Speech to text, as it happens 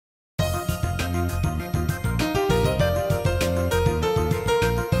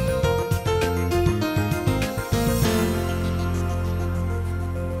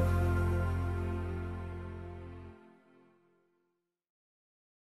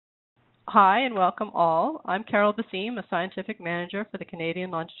Hi and welcome all. I'm Carol Basim, a Scientific Manager for the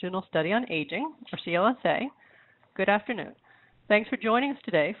Canadian Longitudinal Study on Aging, or CLSA. Good afternoon. Thanks for joining us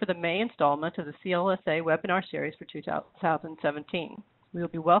today for the May installment of the CLSA webinar series for 2017. We will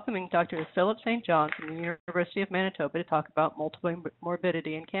be welcoming Dr. Philip St. John from the University of Manitoba to talk about multiple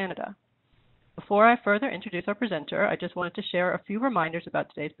morbidity in Canada. Before I further introduce our presenter, I just wanted to share a few reminders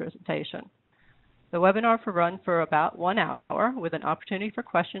about today's presentation. The webinar will run for about 1 hour with an opportunity for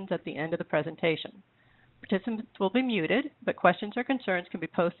questions at the end of the presentation. Participants will be muted, but questions or concerns can be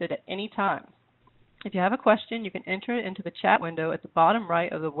posted at any time. If you have a question, you can enter it into the chat window at the bottom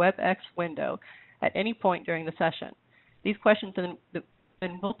right of the WebEx window at any point during the session. These questions then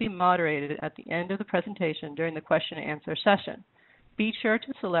will be moderated at the end of the presentation during the question and answer session. Be sure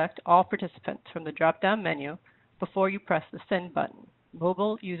to select all participants from the drop-down menu before you press the send button.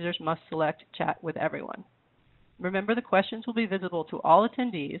 Mobile users must select Chat with Everyone. Remember, the questions will be visible to all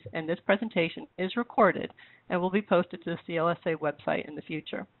attendees, and this presentation is recorded and will be posted to the CLSA website in the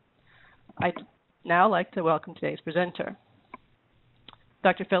future. I'd now like to welcome today's presenter.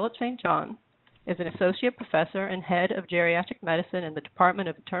 Dr. Philip St. John is an Associate Professor and Head of Geriatric Medicine in the Department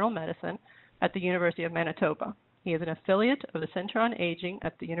of Internal Medicine at the University of Manitoba. He is an affiliate of the Center on Aging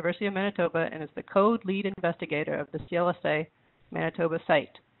at the University of Manitoba and is the co-lead investigator of the CLSA Manitoba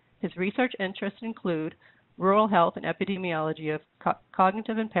site. His research interests include rural health and epidemiology of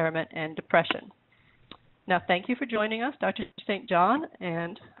cognitive impairment and depression. Now, thank you for joining us, Dr. St. John,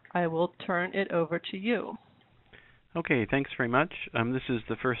 and I will turn it over to you. Okay, thanks very much. This is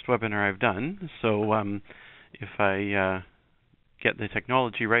the first webinar I've done, so if I get the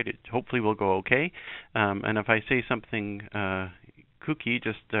technology right, it hopefully will go okay. And if I say something kooky,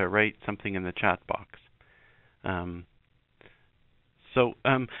 just write something in the chat box. So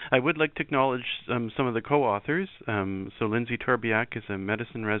I would like to acknowledge some of the co-authors. So Lindsay Torbiak is a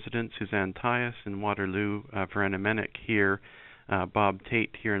medicine resident, Suzanne Tyus in Waterloo, Verena Menick here, Bob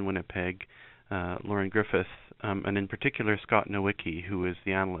Tate here in Winnipeg, Lauren Griffith, and in particular Scott Nowicki, who is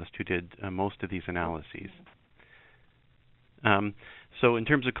the analyst who did most of these analyses. So in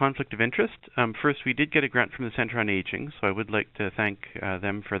terms of conflict of interest, first we did get a grant from the Center on Aging, so I would like to thank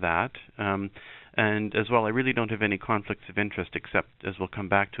them for that. And as well, I really don't have any conflicts of interest, except, as we'll come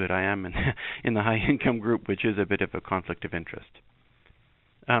back to it, I am in the high-income group, which is a bit of a conflict of interest.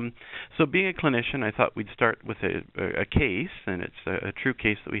 So being a clinician, I thought we'd start with a case, and it's a true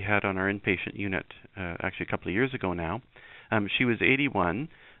case that we had on our inpatient unit actually a couple of years ago now. She was 81.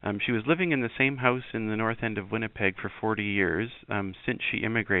 She was living in the same house in the north end of Winnipeg for 40 years since she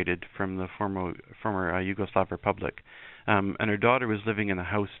immigrated from the former Yugoslav Republic. And her daughter was living in the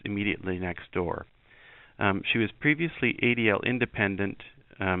house immediately next door. She was previously ADL independent,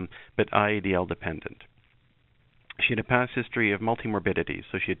 but IADL dependent. She had a past history of multimorbidity,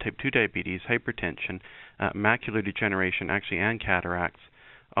 so she had type 2 diabetes, hypertension, macular degeneration, actually, and cataracts,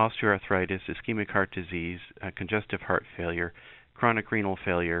 osteoarthritis, ischemic heart disease, congestive heart failure, chronic renal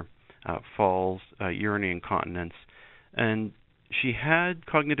failure, falls, urinary incontinence, and she had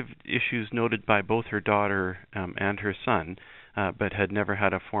cognitive issues noted by both her daughter and her son, but had never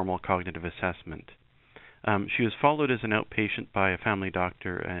had a formal cognitive assessment. She was followed as an outpatient by a family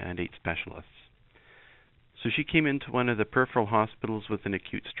doctor and 8 specialists. So she came into one of the peripheral hospitals with an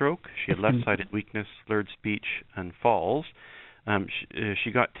acute stroke. She had left-sided weakness, slurred speech, and falls.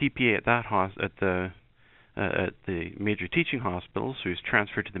 She got TPA at the major teaching hospital, so she was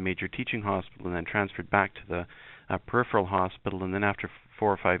transferred to the major teaching hospital and then transferred back to the peripheral hospital, and then after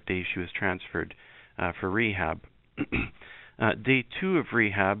 4 or 5 days she was transferred for rehab. Day 2 of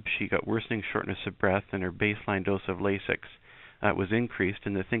rehab, she got worsening shortness of breath, and her baseline dose of Lasix was increased,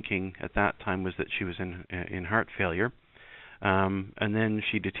 and the thinking at that time was that she was in heart failure. And then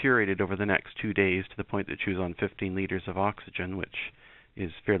she deteriorated over the next 2 days to the point that she was on 15 liters of oxygen, which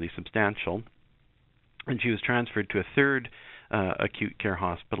is fairly substantial. And she was transferred to a 3rd acute care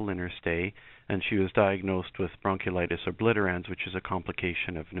hospital in her stay, and she was diagnosed with bronchiolitis obliterans, which is a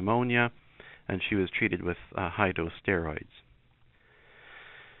complication of pneumonia, and she was treated with high-dose steroids.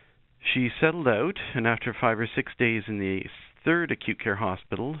 She settled out, and after 5 or 6 days in the 3rd acute care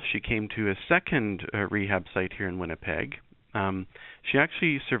hospital, she came to a 2nd rehab site here in Winnipeg. She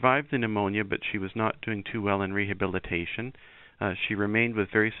actually survived the pneumonia, but she was not doing too well in rehabilitation. She remained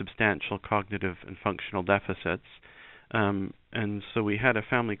with very substantial cognitive and functional deficits. And so we had a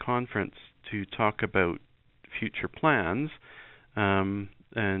family conference to talk about future plans.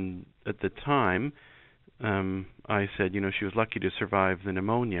 And at the time, I said, she was lucky to survive the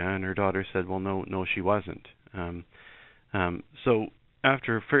pneumonia, and her daughter said, well, no, she wasn't. So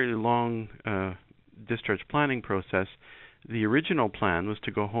after a fairly long discharge planning process, The original plan was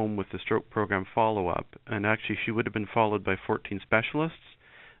to go home with the stroke program follow-up, and actually she would have been followed by 14 specialists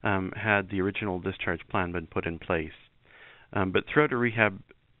had the original discharge plan been put in place. But throughout her rehab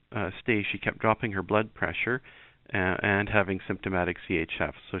stay, she kept dropping her blood pressure and having symptomatic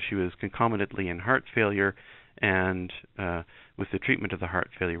CHF. So she was concomitantly in heart failure, and with the treatment of the heart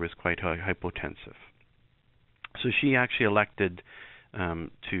failure was quite hypotensive. So she actually elected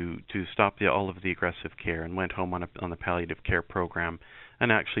to stop all of the aggressive care and went home on the palliative care program,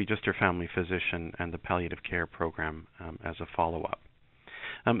 and actually just her family physician and the palliative care program as a follow-up.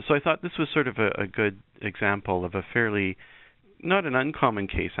 So I thought this was sort of a good example of a fairly, not an uncommon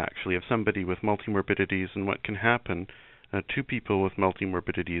case actually, of somebody with multimorbidities and what can happen to people with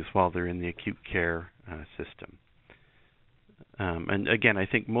multimorbidities while they're in the acute care system. And again, I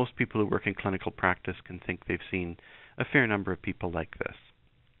think most people who work in clinical practice can think they've seen a fair number of people like this.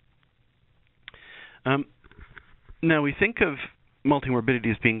 Now, we think of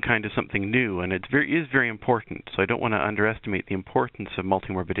multimorbidity as being kind of something new, and it is very important, so I don't want to underestimate the importance of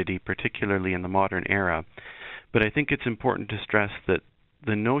multimorbidity, particularly in the modern era. But I think it's important to stress that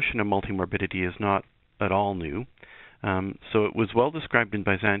the notion of multimorbidity is not at all new. So it was well described in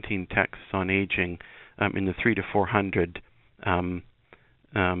Byzantine texts on aging in the 300 to 400.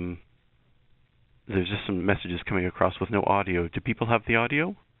 There's just some messages coming across with no audio. Do people have the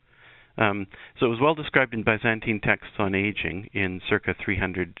audio? So it was well described in Byzantine texts on aging in circa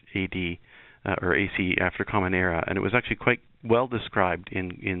 300 AD or AC, after Common Era, and it was actually quite well described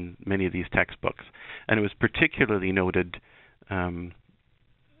in many of these textbooks. And it was particularly noted that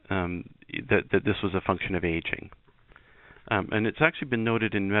this was a function of aging. And it's actually been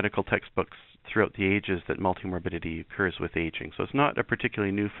noted in medical textbooks throughout the ages that multimorbidity occurs with aging. So it's not a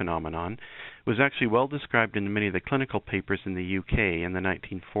particularly new phenomenon. It was actually well described in many of the clinical papers in the UK in the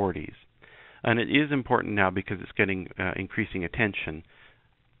 1940s. And it is important now because it's getting increasing attention.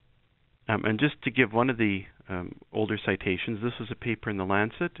 And just to give one of the older citations, this was a paper in the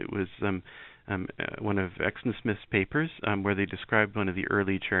Lancet. It was one of Exton Smith's papers where they described one of the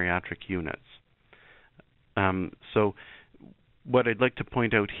early geriatric units. So what I'd like to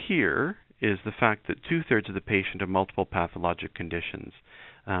point out here is the fact that 2/3 of the patient have multiple pathologic conditions,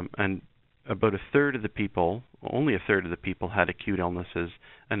 and about a third of the people, only a third of the people had acute illnesses,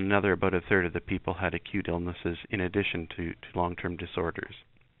 and another about a third of the people had acute illnesses in addition to long-term disorders.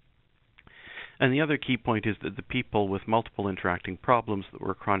 And the other key point is that the people with multiple interacting problems that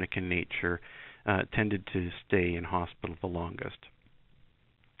were chronic in nature tended to stay in hospital the longest.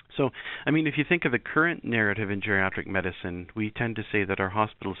 So, I mean, if you think of the current narrative in geriatric medicine, we tend to say that our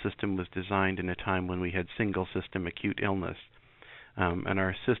hospital system was designed in a time when we had single system acute illness, and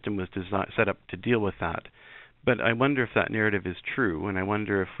our system was set up to deal with that. But I wonder if that narrative is true, and I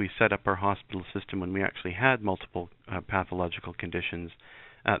wonder if we set up our hospital system when we actually had multiple pathological conditions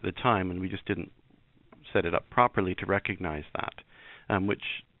at the time, and we just didn't set it up properly to recognize that,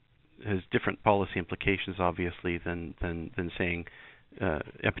 which has different policy implications, obviously, than saying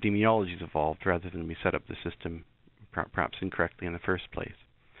epidemiology has evolved rather than we set up the system perhaps incorrectly in the first place.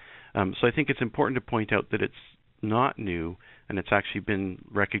 So I think it's important to point out that it's not new, and it's actually been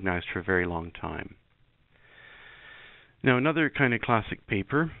recognized for a very long time. Now, another kind of classic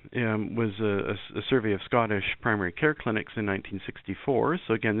paper was a survey of Scottish primary care clinics in 1964.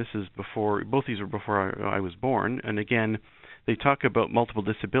 So again, this is before, both these were before I was born, and again, they talk about multiple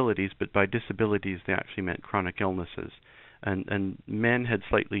disabilities, but by disabilities they actually meant chronic illnesses. And men had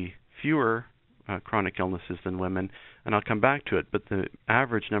slightly fewer chronic illnesses than women, and I'll come back to it, but the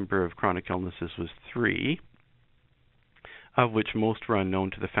average number of chronic illnesses was 3, of which most were unknown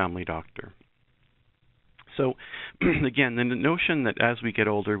to the family doctor. So again, the notion that as we get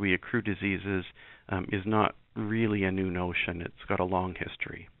older we accrue diseases is not really a new notion. It's got a long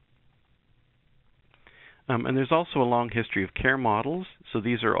history. And there's also a long history of care models. So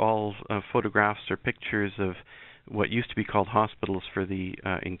these are all photographs or pictures of what used to be called hospitals for the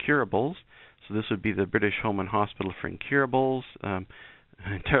incurables. So this would be the British Home and Hospital for Incurables,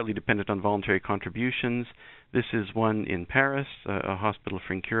 entirely dependent on voluntary contributions. This is one in Paris, a hospital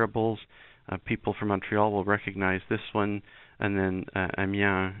for incurables. People from Montreal will recognize this one, and then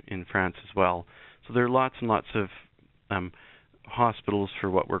Amiens in France as well. So there are lots and lots of hospitals for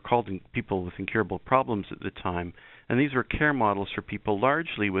what were called people with incurable problems at the time, and these were care models for people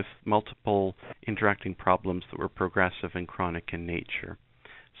largely with multiple interacting problems that were progressive and chronic in nature.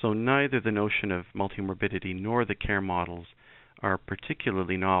 So neither the notion of multimorbidity nor the care models are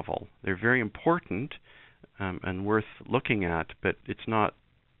particularly novel. They're very important and worth looking at, but it's not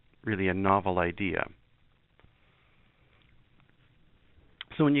really a novel idea.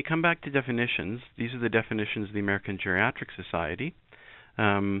 So when you come back to definitions, these are the definitions of the American Geriatric Society.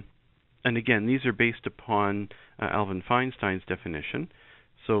 And again, these are based upon Alvin Feinstein's definition.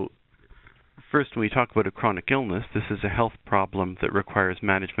 So first, when we talk about a chronic illness, this is a health problem that requires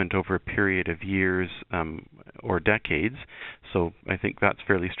management over a period of years or decades. So I think that's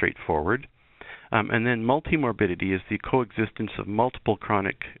fairly straightforward. And then multimorbidity is the coexistence of multiple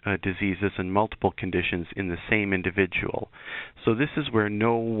chronic diseases and multiple conditions in the same individual. So this is where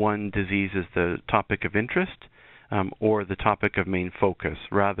no one disease is the topic of interest or the topic of main focus.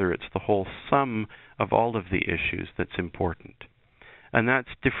 Rather, it's the whole sum of all of the issues that's important. And that's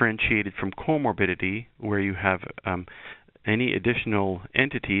differentiated from comorbidity, where you have any additional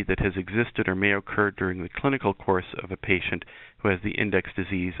entity that has existed or may occur during the clinical course of a patient who has the index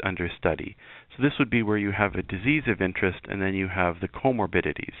disease under study. So this would be where you have a disease of interest and then you have the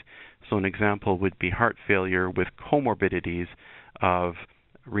comorbidities. So an example would be heart failure with comorbidities of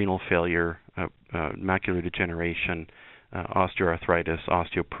renal failure, macular degeneration, osteoarthritis,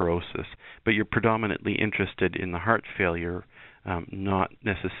 osteoporosis. But you're predominantly interested in the heart failure, not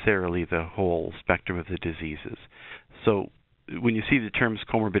necessarily the whole spectrum of the diseases. So when you see the terms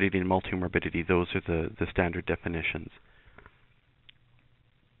comorbidity and multimorbidity, those are the standard definitions.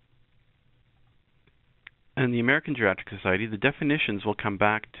 And the American Geriatric Society, the definitions we'll come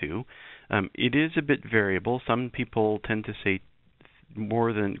back to. It is a bit variable. Some people tend to say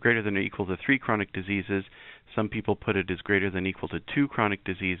greater than or equal to 3 chronic diseases. Some people put it as greater than or equal to 2 chronic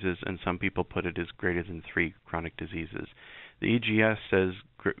diseases, and some people put it as greater than 3 chronic diseases. The EGS says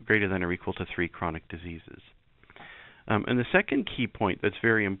greater than or equal to 3 chronic diseases. And the second key point that's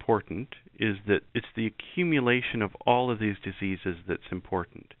very important is that it's the accumulation of all of these diseases that's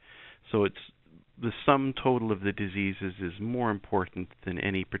important. So it's the sum total of the diseases is more important than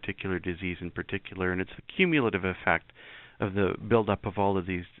any particular disease in particular, and it's the cumulative effect of the buildup of all of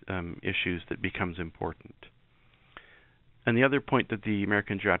these issues that becomes important. And the other point that the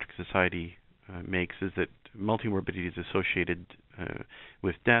American Geriatric Society makes is that multimorbidity is associated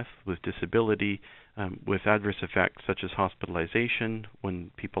with death, with disability, with adverse effects such as hospitalization.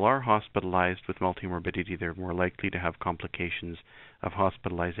 When people are hospitalized with multimorbidity, they're more likely to have complications of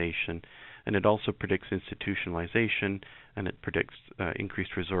hospitalization. And it also predicts institutionalization, and it predicts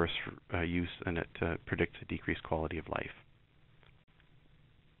increased resource use, and it predicts a decreased quality of life.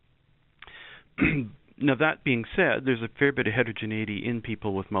 Now, that being said, there's a fair bit of heterogeneity in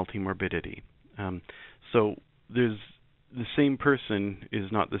people with multimorbidity. So there's the same person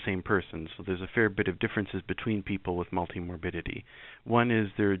is not the same person. So there's a fair bit of differences between people with multimorbidity. One is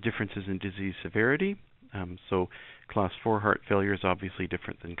there are differences in disease severity. So class 4 heart failure is obviously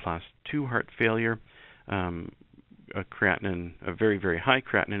different than class 2 heart failure. A very, very high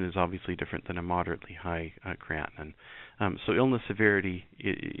creatinine is obviously different than a moderately high creatinine. So illness severity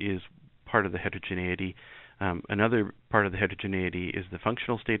is part of the heterogeneity. Another part of the heterogeneity is the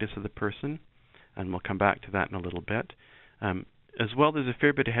functional status of the person, and we'll come back to that in a little bit. As well, there's a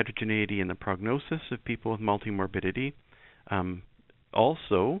fair bit of heterogeneity in the prognosis of people with multimorbidity.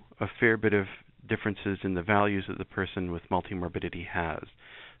 Also, a fair bit of differences in the values that the person with multimorbidity has.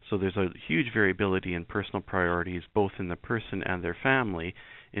 So there's a huge variability in personal priorities, both in the person and their family,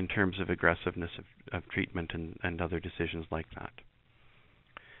 in terms of aggressiveness of treatment and other decisions like that.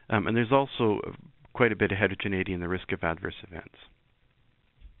 And there's also quite a bit of heterogeneity in the risk of adverse events.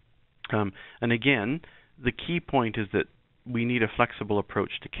 And again, the key point is that we need a flexible approach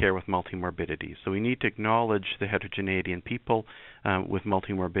to care with multimorbidity. So we need to acknowledge the heterogeneity in people with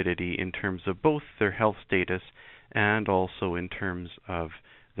multimorbidity in terms of both their health status and also in terms of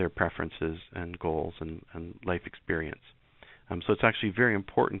their preferences and goals and life experience. So it's actually very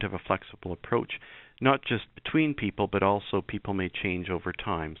important to have a flexible approach, not just between people, but also people may change over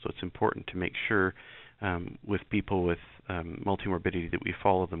time. So it's important to make sure with people with multimorbidity that we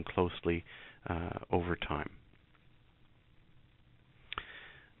follow them closely over time.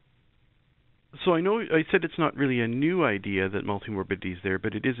 So I know I said it's not really a new idea that multimorbidity is there,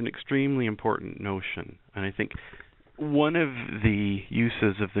 but it is an extremely important notion. And I think one of the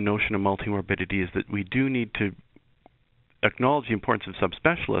uses of the notion of multimorbidity is that we do need to acknowledge the importance of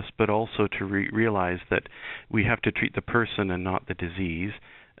subspecialists, but also to realize that we have to treat the person and not the disease,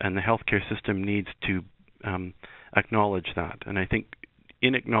 and the healthcare system needs to acknowledge that. And I think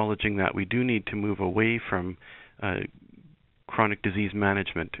in acknowledging that, we do need to move away from chronic disease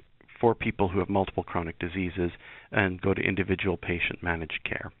management for people who have multiple chronic diseases and go to individual patient managed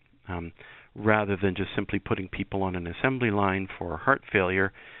care, rather than just simply putting people on an assembly line for heart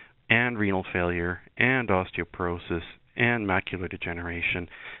failure and renal failure and osteoporosis and macular degeneration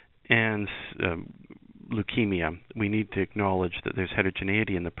and leukemia, we need to acknowledge that there's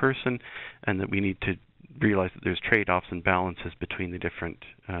heterogeneity in the person, and that we need to realize that there's trade-offs and balances between the different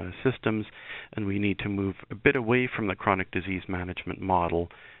systems, and we need to move a bit away from the chronic disease management model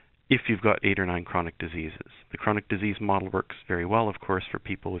if you've got 8 or 9 chronic diseases. The chronic disease model works very well, of course, for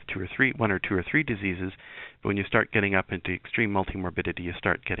people with 1 or 2 or 3 diseases, but when you start getting up into extreme multimorbidity, you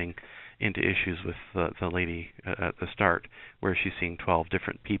start getting into issues with the lady at the start, where she's seeing 12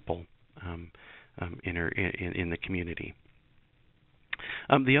 different people in the community.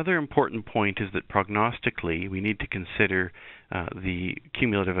 The other important point is that prognostically, we need to consider the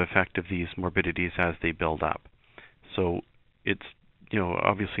cumulative effect of these morbidities as they build up. So it's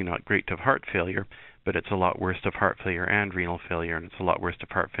obviously not great to have heart failure, but it's a lot worse to have heart failure and renal failure, and it's a lot worse to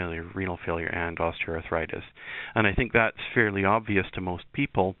have heart failure, renal failure, and osteoarthritis. And I think that's fairly obvious to most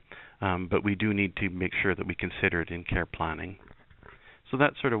people, but we do need to make sure that we consider it in care planning. So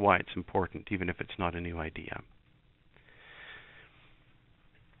that's sort of why it's important, even if it's not a new idea.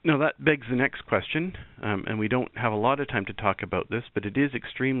 Now that begs the next question, and we don't have a lot of time to talk about this, but it is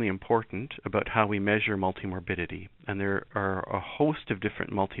extremely important about how we measure multimorbidity. And there are a host of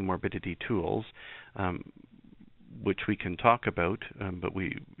different multimorbidity tools, which we can talk about, but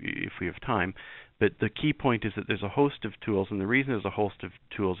if we have time. But the key point is that there's a host of tools, and the reason there's a host of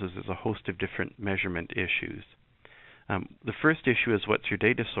tools is there's a host of different measurement issues. The first issue is, what's your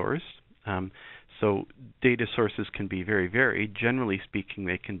data source? So data sources can be very varied. Generally speaking,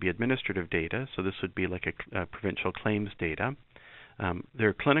 they can be administrative data. So this would be like a provincial claims data. There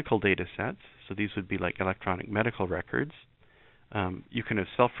are clinical data sets. So these would be like electronic medical records. You can have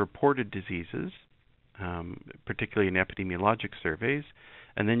self-reported diseases, particularly in epidemiologic surveys.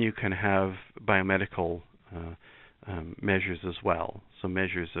 And then you can have biomedical measures as well. So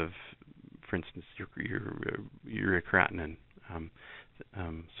measures of, for instance, your creatinine.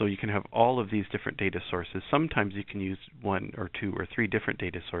 So you can have all of these different data sources. Sometimes you can use 1 or 2 or 3 different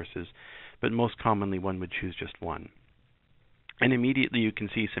data sources, but most commonly one would choose just one. And immediately you can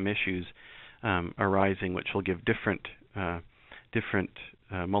see some issues arising, which will give different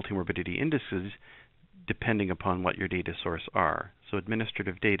multimorbidity indices depending upon what your data source are. So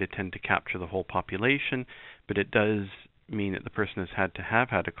administrative data tend to capture the whole population, but it does mean that the person has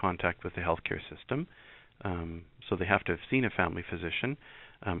had a contact with the healthcare system. So they have to have seen a family physician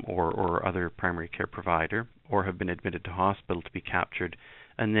or other primary care provider, or have been admitted to hospital to be captured,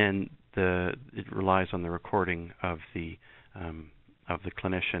 and then it relies on the recording of the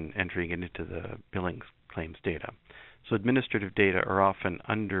clinician entering it into the billing claims data. So administrative data are often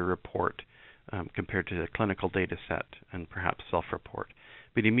under-report compared to the clinical data set and perhaps self-report.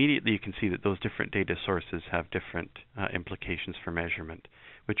 But immediately you can see that those different data sources have different implications for measurement,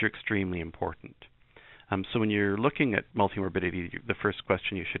 which are extremely important. So when you're looking at multimorbidity, the first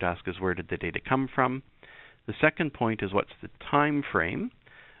question you should ask is, where did the data come from? The second point is, what's the time frame?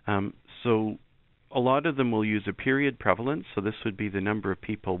 So a lot of them will use a period prevalence. So this would be the number of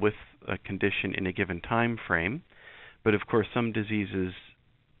people with a condition in a given time frame. But of course, some diseases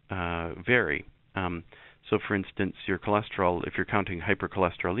vary. So for instance, your cholesterol, if you're counting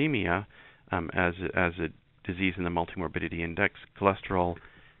hypercholesterolemia as a disease in the multimorbidity index, cholesterol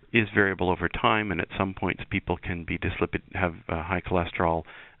is variable over time, and at some points people can be have high cholesterol,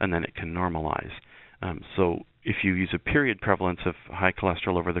 and then it can normalize. So if you use a period prevalence of high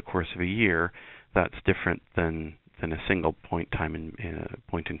cholesterol over the course of a year, that's different than a single point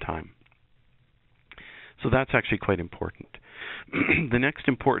in time. So that's actually quite important. The next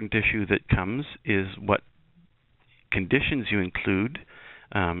important issue that comes is what conditions you include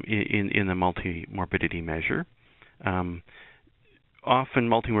in the multimorbidity measure. Often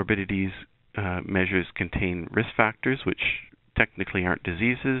multimorbidities measures contain risk factors which technically aren't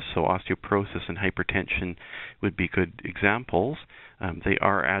diseases, so osteoporosis and hypertension would be good examples. They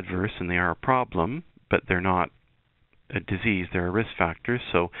are adverse and they are a problem, but they're not a disease, they're a risk factor.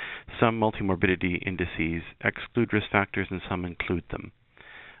 So some multimorbidity indices exclude risk factors and some include them.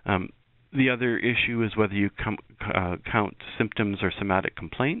 The other issue is whether you count symptoms or somatic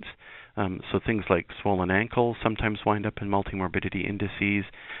complaints. So things like swollen ankles sometimes wind up in multimorbidity indices.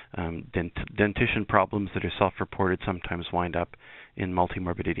 Dentition problems that are self-reported sometimes wind up in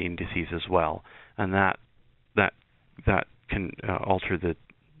multimorbidity indices as well, and that can alter the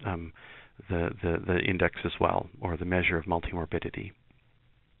index as well, or the measure of multimorbidity.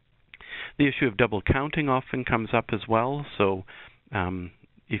 The issue of double counting often comes up as well. So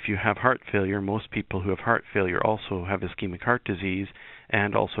if you have heart failure, most people who have heart failure also have ischemic heart disease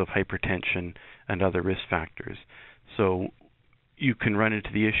and also have hypertension and other risk factors. So you can run into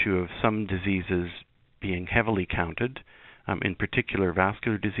the issue of some diseases being heavily counted In particular,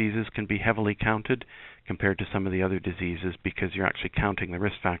 vascular diseases can be heavily counted compared to some of the other diseases because you're actually counting the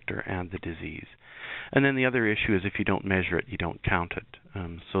risk factor and the disease. And then the other issue is if you don't measure it, you don't count it.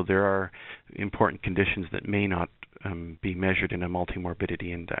 So there are important conditions that may not be measured in a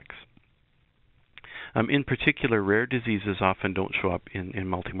multimorbidity index. In particular, rare diseases often don't show up in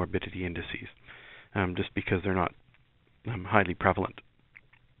multimorbidity indices just because they're not highly prevalent.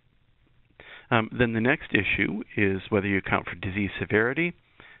 Then the next issue is whether you account for disease severity.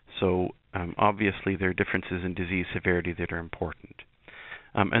 So obviously there are differences in disease severity that are important.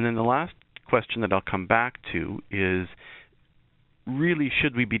 And then the last question that I'll come back to is, really,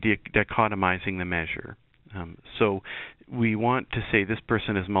 should we be dichotomizing the measure? So we want to say this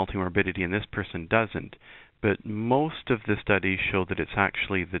person has multimorbidity and this person doesn't, but most of the studies show that it's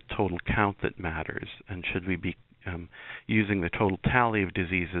actually the total count that matters, and should we be using the total tally of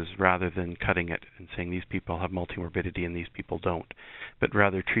diseases rather than cutting it and saying these people have multimorbidity and these people don't, but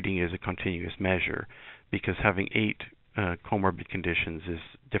rather treating it as a continuous measure, because having 8 comorbid conditions is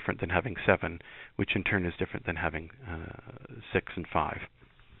different than having 7, which in turn is different than having 6 and 5.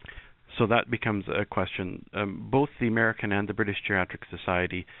 So that becomes a question. Both the American and the British Geriatric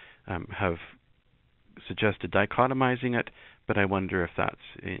Society have suggested dichotomizing it, but I wonder if that's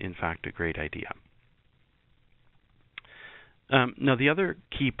in fact a great idea. Now the other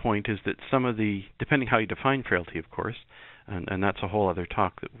key point is that some of the, depending how you define frailty, of course, and that's a whole other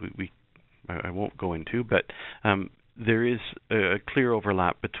talk that I won't go into, but there is a clear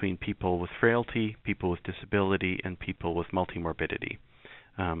overlap between people with frailty, people with disability, and people with multimorbidity.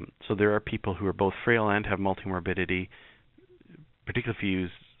 So there are people who are both frail and have multimorbidity, particularly if you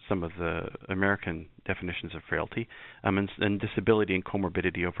use some of the American definitions of frailty, and disability and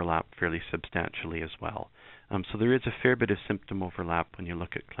comorbidity overlap fairly substantially as well. So there is a fair bit of symptom overlap when you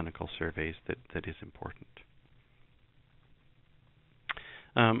look at clinical surveys that is important.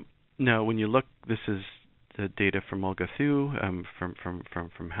 Now, when you look, this is the data from Olga Thu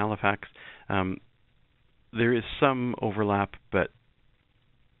from Halifax. There is some overlap, but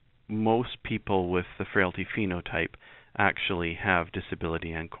most people with the frailty phenotype actually have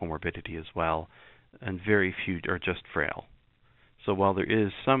disability and comorbidity as well, and very few are just frail. So while there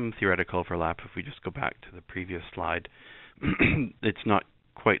is some theoretical overlap, if we just go back to the previous slide, it's not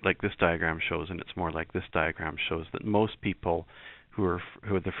quite like this diagram shows, and it's more like this diagram shows that most people who are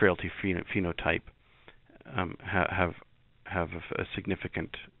the frailty phenotype have a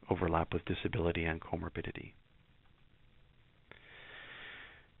significant overlap with disability and comorbidity.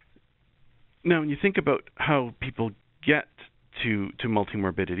 Now, when you think about how people get to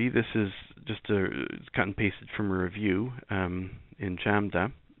multimorbidity, this is just cut and pasted from a review in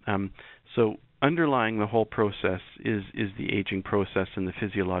JAMDA. So underlying the whole process is the aging process and the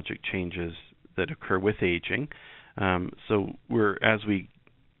physiologic changes that occur with aging. So as we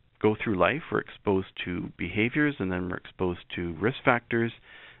go through life, we're exposed to behaviors, and then we're exposed to risk factors,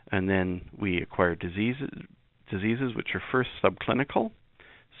 and then we acquire diseases which are first subclinical.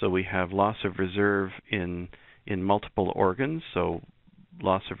 So we have loss of reserve in multiple organs, so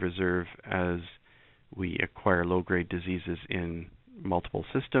loss of reserve as we acquire low-grade diseases in multiple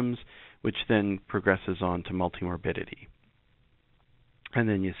systems, which then progresses on to multimorbidity. And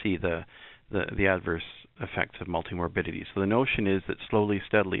then you see the adverse effects of multimorbidity. So the notion is that slowly,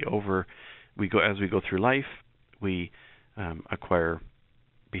 steadily as we go through life, we acquire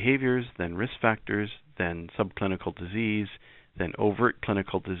behaviors, then risk factors, then subclinical disease, then overt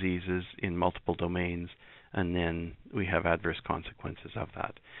clinical diseases in multiple domains, and then we have adverse consequences of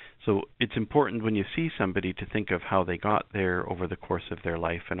that. So it's important when you see somebody to think of how they got there over the course of their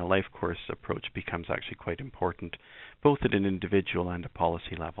life, and a life course approach becomes actually quite important, both at an individual and a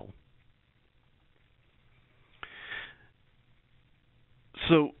policy level.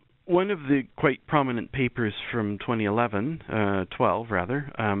 So one of the quite prominent papers from 12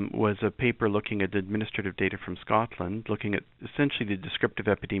 was a paper looking at administrative data from Scotland, looking at essentially the descriptive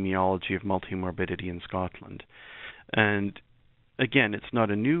epidemiology of multimorbidity in Scotland. And again, it's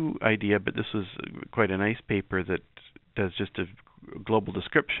not a new idea, but this was quite a nice paper that does just a global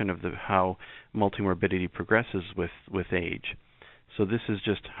description of how multimorbidity progresses with age. So this is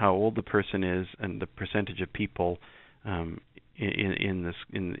just how old the person is and the percentage of people in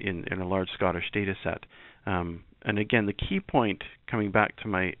a large Scottish data set. And again, the key point, coming back to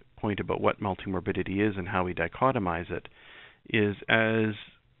my point about what multimorbidity is and how we dichotomize it, is as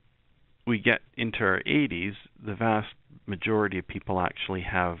we get into our 80s, the vast majority of people actually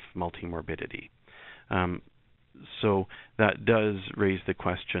have multimorbidity. So that does raise the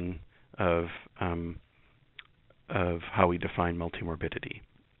question of how we define multimorbidity.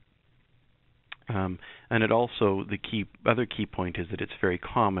 And it also, the other key point is that it's very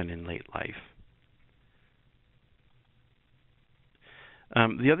common in late life.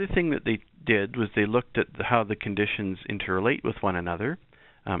 The other thing that they did was they looked at how the conditions interrelate with one another,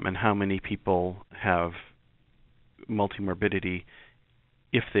 and how many people have multimorbidity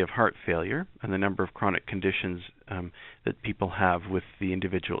if they have heart failure, and the number of chronic conditions that people have with the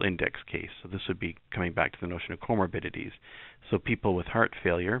individual index case. So this would be coming back to the notion of comorbidities. So people with heart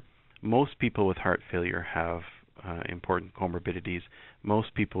failure, most people with heart failure have important comorbidities.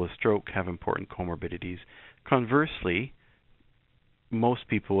 Most people with stroke have important comorbidities. Conversely, most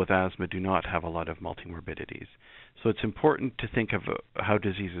people with asthma do not have a lot of multimorbidities. So it's important to think of how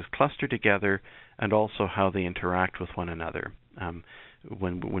diseases cluster together and also how they interact with one another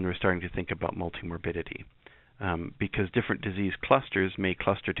when we're starting to think about multimorbidity. Because different disease clusters may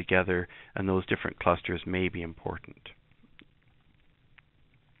cluster together, and those different clusters may be important.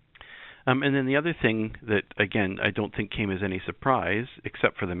 And then the other thing that, again, I don't think came as any surprise,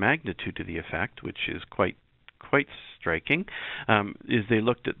 except for the magnitude of the effect, which is quite striking, is they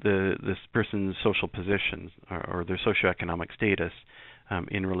looked at this person's social positions or their socioeconomic status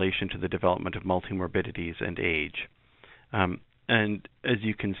in relation to the development of multimorbidities and age. And as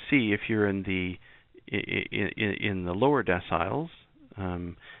you can see, if you're in the lower deciles,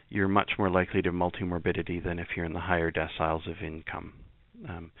 you're much more likely to have multimorbidity than if you're in the higher deciles of income.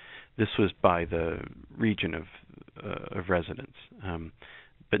 This was by the region of residence.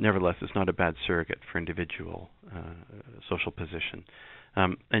 But nevertheless, it's not a bad surrogate for individual social position.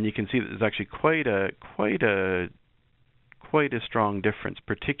 And you can see that there's actually quite a strong difference,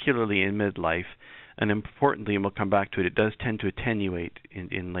 particularly in midlife. And importantly, and we'll come back to it, it does tend to attenuate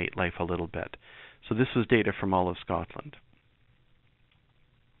in late life a little bit. So this was data from all of Scotland.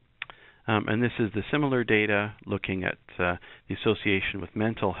 And this is the similar data looking at the association with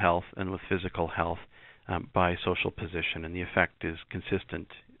mental health and with physical health by social position, and the effect is consistent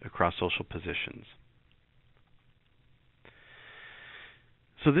across social positions.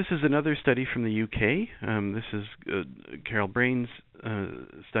 So this is another study from the UK. This is Carol Brain's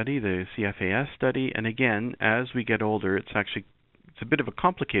study, the CFAS study, and again, as we get older, it's a bit of a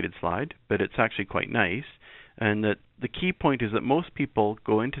complicated slide, but it's actually quite nice. And that the key point is that most people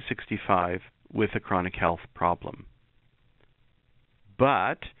go into 65 with a chronic health problem,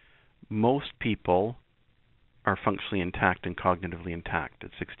 but most people are functionally intact and cognitively intact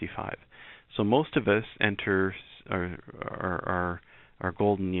at 65. So most of us enter our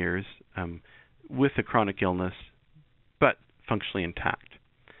golden years with a chronic illness, but functionally intact.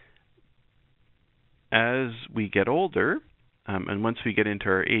 As we get older, and once we get into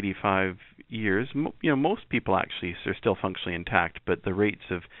our 85 years, most people actually are still functionally intact, but the rates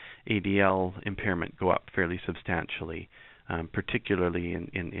of ADL impairment go up fairly substantially, particularly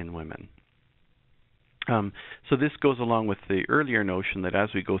in women. So this goes along with the earlier notion that as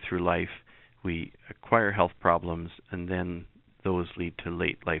we go through life, we acquire health problems, and then those lead to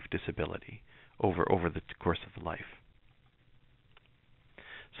late life disability over the course of the life.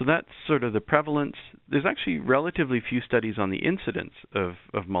 So that's sort of the prevalence. There's actually relatively few studies on the incidence of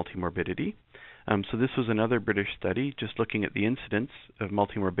multimorbidity. So this was another British study just looking at the incidence of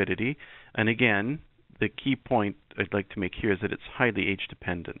multimorbidity. And again, the key point I'd like to make here is that it's highly age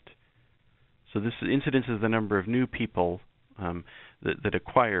dependent. So this incidence is the number of new people that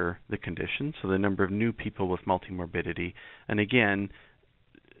acquire the condition, so the number of new people with multimorbidity. And again,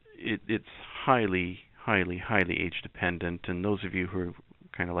 it's highly age dependent. And those of you who are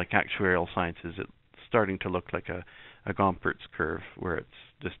kind of like actuarial sciences, it's starting to look like a Gompertz curve, where it's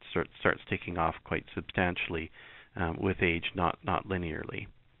just starts taking off quite substantially with age, not linearly.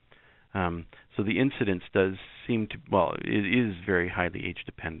 So the incidence does seem to, it is very highly age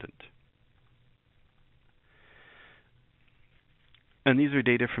dependent. And these are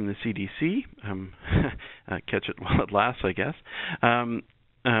data from the CDC. Catch it while it lasts, I guess. And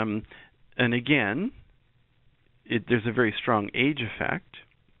again, there's a very strong age effect.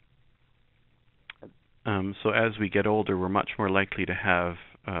 So as we get older, we're much more likely to have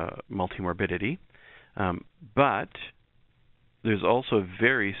multimorbidity. But there's also a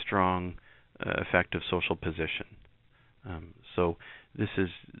very strong effect of social position. So this is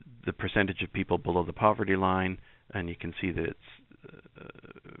the percentage of people below the poverty line, and you can see that it's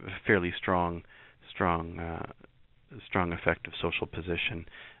a fairly strong effect of social position.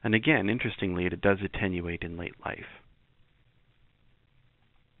 And again, interestingly, it does attenuate in late life.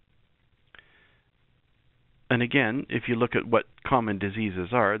 And again, if you look at what common diseases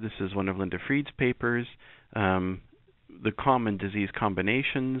are, this is one of Linda Fried's papers. The common disease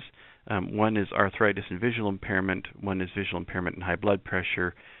combinations, one is arthritis and visual impairment, one is visual impairment and high blood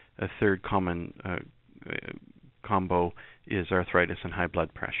pressure, a third common combo is arthritis and high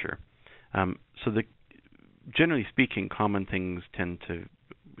blood pressure. So generally speaking, common things tend to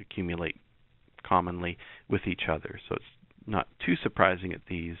accumulate commonly with each other. So it's not too surprising that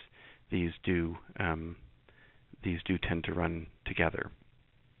these do tend to run together.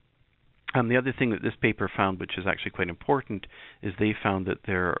 The other thing that this paper found, which is actually quite important, is they found that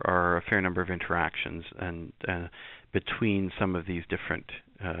there are a fair number of interactions and between some of these different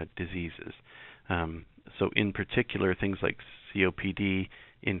diseases. So in particular, things like COPD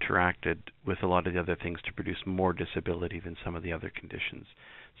interacted with a lot of the other things to produce more disability than some of the other conditions.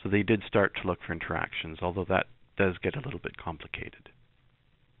 So they did start to look for interactions, although that does get a little bit complicated.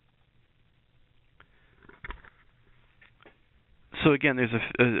 So again, there's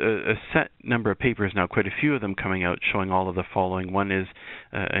a set number of papers now, quite a few of them coming out, showing all of the following. One is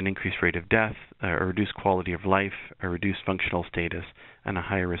an increased rate of death, a reduced quality of life, a reduced functional status, and a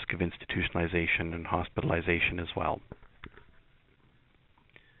higher risk of institutionalization and hospitalization as well.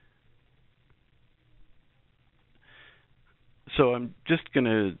 So I'm just going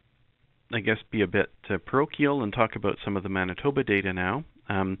to, I guess, be a bit parochial and talk about some of the Manitoba data now.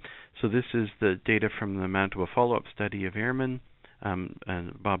 So this is the data from the Manitoba follow-up study of airmen,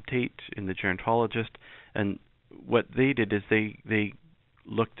 and Bob Tate in the gerontologist, and what they did is they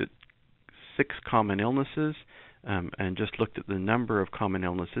looked at 6 common illnesses and just looked at the number of common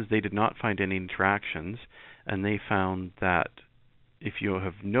illnesses. They did not find any interactions, and they found that if you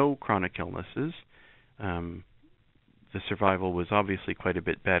have no chronic illnesses, the survival was obviously quite a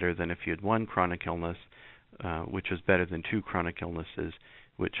bit better than if you had 1 chronic illness, which was better than 2 chronic illnesses,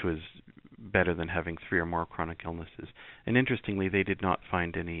 which was better than having 3 or more chronic illnesses. And interestingly, they did not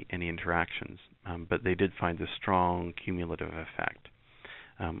find any interactions, but they did find a strong cumulative effect.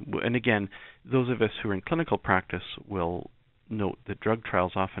 And again, those of us who are in clinical practice will note that drug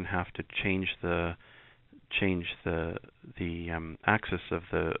trials often have to change the axis of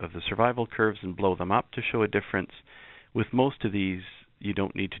the survival curves and blow them up to show a difference. With most of these, you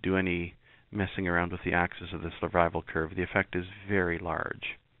don't need to do any messing around with the axis of the survival curve. The effect is very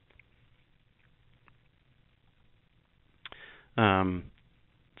large.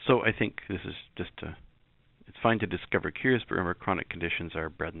 So I think this is just it's fine to discover cures, but remember, chronic conditions are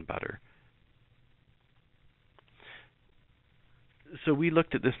bread and butter. So we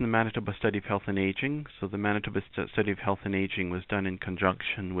looked at this in the Manitoba Study of Health and Aging. So the Manitoba Study of Health and Aging was done in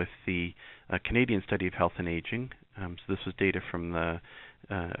conjunction with the Canadian Study of Health and Aging. So this was data from the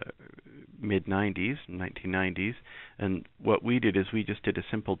mid-90s, 1990s. And what we did is we just did a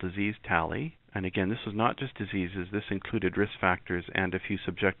simple disease tally. And again, this was not just diseases. This included risk factors and a few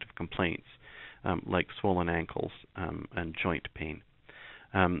subjective complaints, like swollen ankles and joint pain.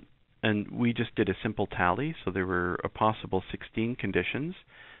 And we just did a simple tally. So there were a possible 16 conditions,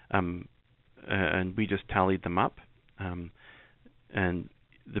 and we just tallied them up. And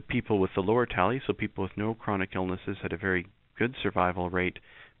the people with the lower tally, so people with no chronic illnesses, had a very good survival rate.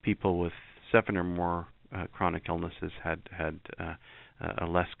 People with 7 or more chronic illnesses had a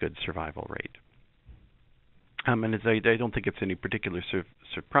less good survival rate. And I don't think it's any particular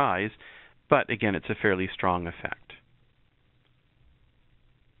surprise, but again, it's a fairly strong effect.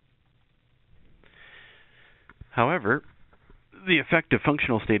 However, the effect of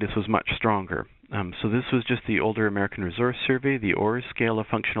functional status was much stronger. So this was just the Older American Resource Survey, the ORS scale of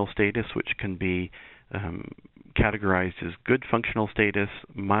functional status, which can be categorized as good functional status,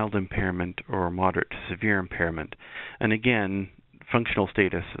 mild impairment, or moderate to severe impairment. And again, functional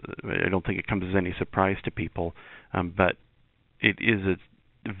status, I don't think it comes as any surprise to people, but it is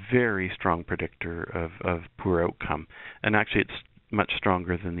a very strong predictor of poor outcome. And actually, it's much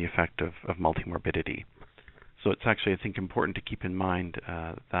stronger than the effect of multimorbidity. So it's actually, I think, important to keep in mind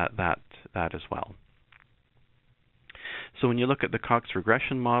that as well. So when you look at the Cox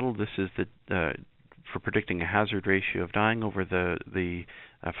regression model, this is for predicting a hazard ratio of dying over the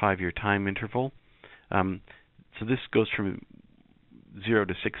 5-year time interval. So this goes from 0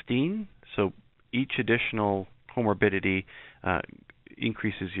 to 16. So each additional comorbidity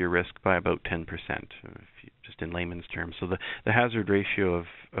increases your risk by about 10%, just in layman's terms. So the hazard ratio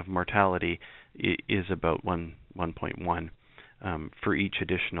of mortality is about 1.1 for each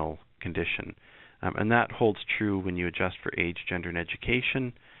additional condition. And that holds true when you adjust for age, gender, and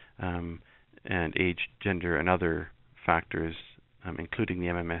education, and age, gender, and other factors, including the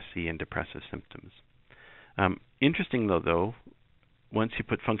MMSE and depressive symptoms. Interesting, though, once you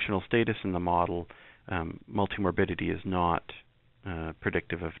put functional status in the model, multimorbidity is not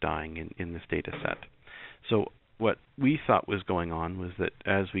predictive of dying in this data set. So what we thought was going on was that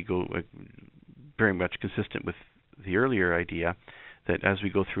as we go, very much consistent with the earlier idea, that as we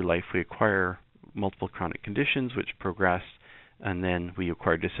go through life, we acquire multiple chronic conditions which progress, and then we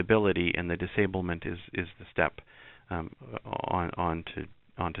acquire disability, and the disablement is the step on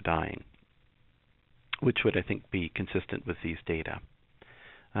to dying, which would, I think, be consistent with these data.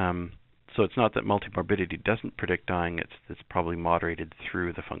 So it's not that multimorbidity doesn't predict dying, it's probably moderated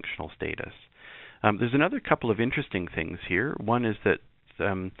through the functional status. There's another couple of interesting things here. One is that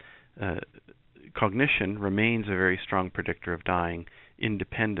cognition remains a very strong predictor of dying,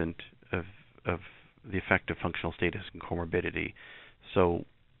 independent of the effect of functional status and comorbidity. So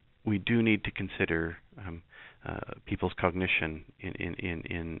we do need to consider people's cognition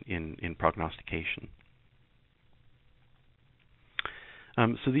in prognostication.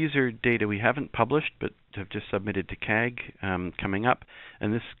 So these are data we haven't published but have just submitted to CAG coming up,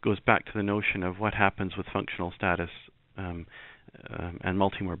 and this goes back to the notion of what happens with functional status and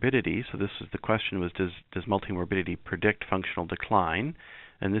multimorbidity. So this is the question was, does multimorbidity predict functional decline?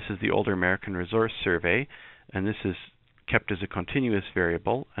 And this is the Older American Resource Survey, and this is kept as a continuous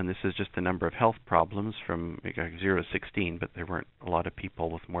variable, and this is just the number of health problems from 0 to 16, but there weren't a lot of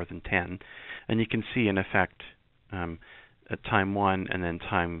people with more than 10. And you can see, in effect, at time 1 and then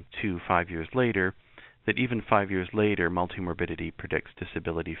time 2, 5 years later, that even 5 years later, multimorbidity predicts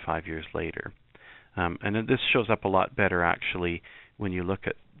disability 5 years later. And this shows up a lot better, actually, when you look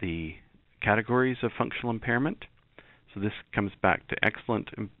at the categories of functional impairment. So this comes back to excellent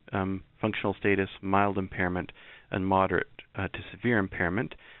functional status, mild impairment, and moderate to severe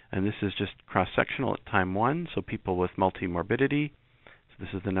impairment. And this is just cross-sectional at time 1, so people with multimorbidity. So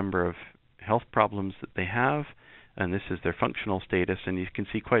this is the number of health problems that they have, and this is their functional status. And you can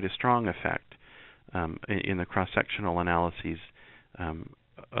see quite a strong effect in the cross-sectional analyses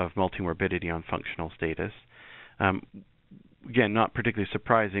of multimorbidity on functional status. Again, not particularly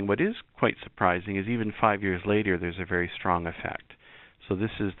surprising. What is quite surprising is even 5 years later, there's a very strong effect. So this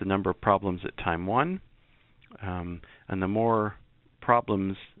is the number of problems at time 1, and the more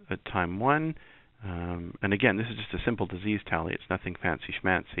problems at time 1, and again, this is just a simple disease tally. It's nothing fancy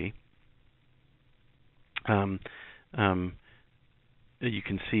schmancy. You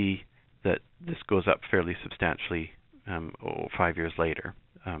can see that this goes up fairly substantially 5 years later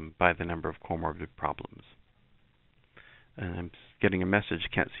by the number of comorbid problems. And I'm getting a message,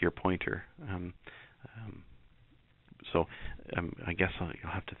 can't see your pointer. So I guess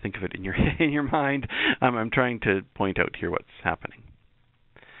you'll have to think of it in your mind. I'm trying to point out here what's happening.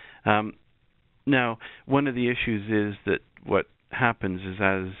 Now, one of the issues is that what happens is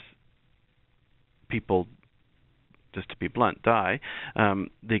as people, just to be blunt, die,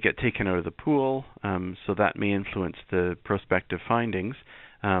 they get taken out of the pool, so that may influence the prospective findings.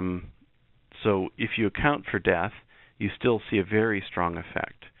 So if you account for death, you still see a very strong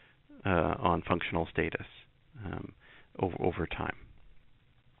effect on functional status over time.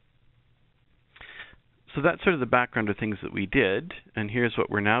 So that's sort of the background of things that we did, and here's what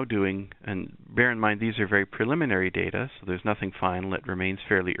we're now doing. And bear in mind, these are very preliminary data, so there's nothing final. It remains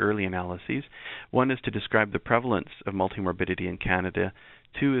fairly early analyses. One is to describe the prevalence of multimorbidity in Canada.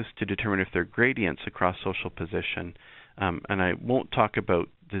 2 is to determine if there are gradients across social position. And I won't talk about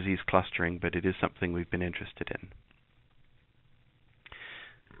disease clustering, but it is something we've been interested in.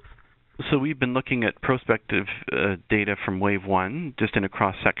 So we've been looking at prospective data from Wave 1, just in a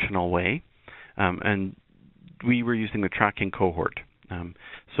cross-sectional way. And we were using the tracking cohort.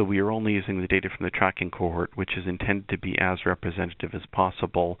 So we are only using the data from the tracking cohort, which is intended to be as representative as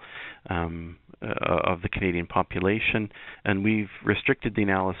possible of the Canadian population. And we've restricted the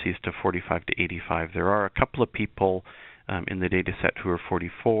analyses to 45 to 85. There are a couple of people in the data set who are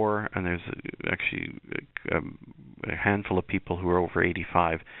 44, and there's actually a handful of people who are over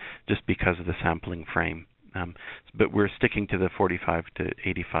 85 just because of the sampling frame. But we're sticking to the 45 to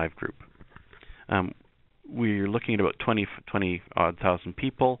 85 group. We're looking at about 20-odd thousand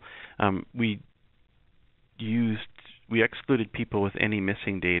people. We excluded people with any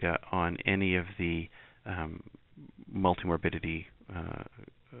missing data on any of the multimorbidity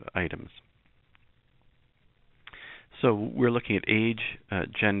items. So we're looking at age,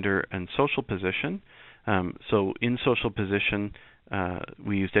 gender, and social position. So in social position,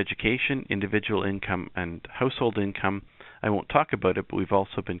 we used education, individual income, and household income. I won't talk about it, but we've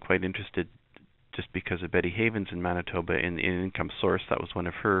also been quite interested, just because of Betty Havens in Manitoba, in income source. That was one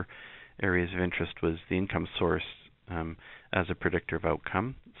of her areas of interest, was the income source as a predictor of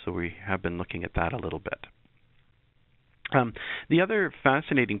outcome. So we have been looking at that a little bit. The other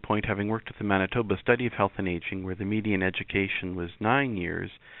fascinating point, having worked with the Manitoba Study of Health and Aging, where the median education was 9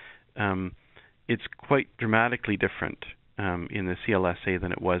 years, it's quite dramatically different in the CLSA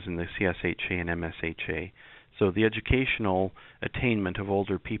than it was in the CSHA and MSHA. So the educational attainment of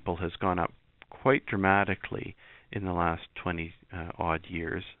older people has gone up quite dramatically in the last 20 odd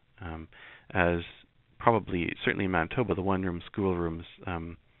years, as probably, certainly in Manitoba, the one-room schoolrooms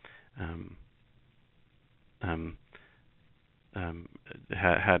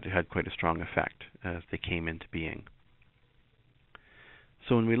had quite a strong effect as they came into being.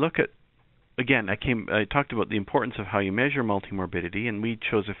 So when we look at, again, I talked about the importance of how you measure multimorbidity, and we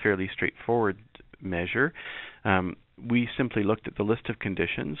chose a fairly straightforward measure. We simply looked at the list of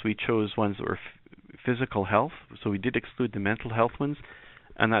conditions. We chose ones that were physical health, so we did exclude the mental health ones,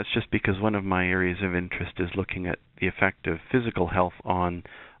 and that's just because one of my areas of interest is looking at the effect of physical health on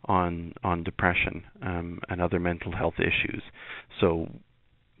depression and other mental health issues. So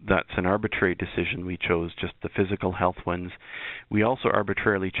that's an arbitrary decision. We chose just the physical health ones. We also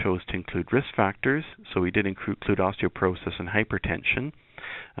arbitrarily chose to include risk factors, so we did include osteoporosis and hypertension,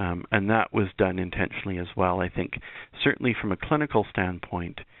 and that was done intentionally as well. I think certainly from a clinical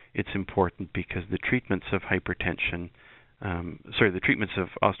standpoint, it's important because the treatments of hypertension, the treatments of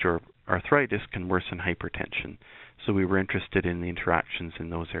osteoarthritis can worsen hypertension. So we were interested in the interactions in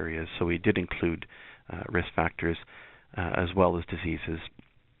those areas. So we did include risk factors as well as diseases.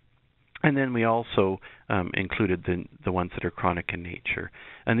 And then we also included the ones that are chronic in nature.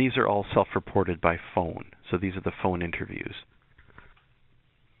 And these are all self-reported by phone. So these are the phone interviews.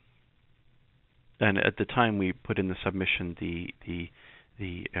 And at the time we put in the submission, the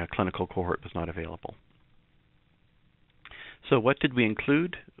clinical cohort was not available. So what did we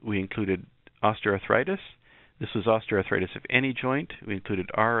include? We included osteoarthritis. This was osteoarthritis of any joint. We included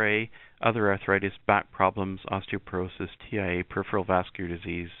RA, other arthritis, back problems, osteoporosis, TIA, peripheral vascular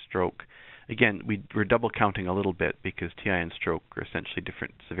disease, stroke. Again, we're double counting a little bit because TIA and stroke are essentially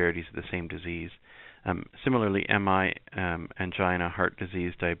different severities of the same disease. Similarly, MI, angina, heart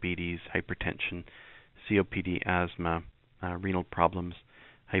disease, diabetes, hypertension, COPD, asthma, renal problems,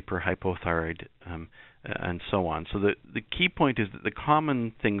 hypothyroid, and so on. So the key point is that the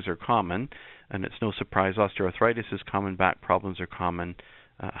common things are common, and it's no surprise osteoarthritis is common, back problems are common,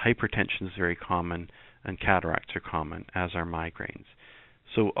 hypertension is very common, and cataracts are common, as are migraines.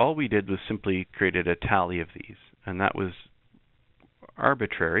 So all we did was simply created a tally of these, and that was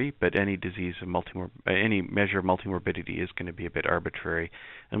arbitrary, but any disease of any measure of multimorbidity is going to be a bit arbitrary,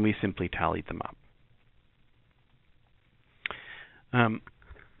 and we simply tallied them up.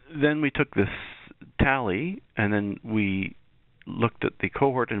 Then we took this tally, and then we looked at the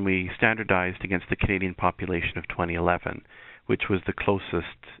cohort, and we standardized against the Canadian population of 2011, which was the closest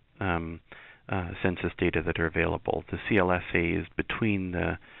census data that are available. The CLSA is between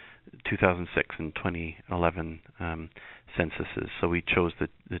the 2006 and 2011 censuses, so we chose the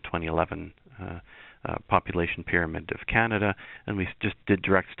 2011 population pyramid of Canada, and we just did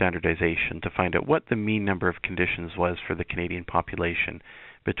direct standardization to find out what the mean number of conditions was for the Canadian population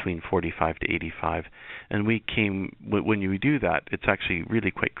between 45 to 85. And we came, when you do that, it's actually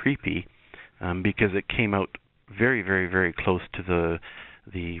really quite creepy because it came out very, very, very close to the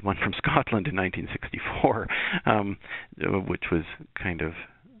one from Scotland in 1964, which was kind of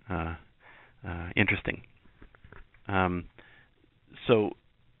interesting. So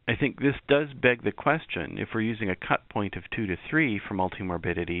I think this does beg the question, if we're using a cut point of 2 to 3 for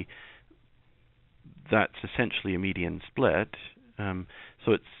multimorbidity, that's essentially a median split.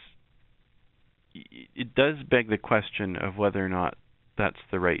 So it does beg the question of whether or not that's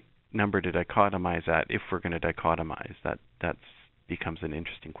the right number to dichotomize at, if we're going to dichotomize. That becomes an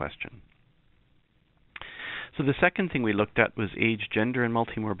interesting question. So the second thing we looked at was age, gender, and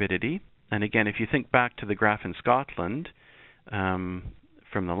multimorbidity. And again, if you think back to the graph in Scotland from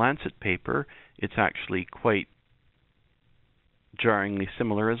the Lancet paper, it's actually quite jarringly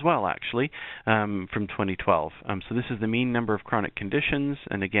similar as well, actually, from 2012. So this is the mean number of chronic conditions,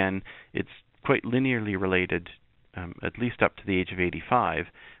 and again, it's quite linearly related, at least up to the age of 85,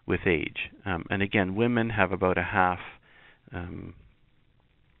 with age. And again, women have about a half,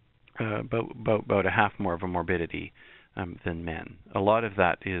 about a half more of a morbidity than men. A lot of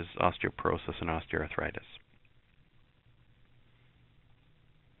that is osteoporosis and osteoarthritis.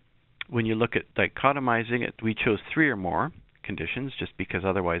 When you look at dichotomizing it, we chose 3 or more conditions, just because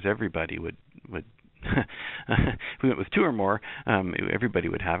otherwise everybody would if we went with 2 or more, everybody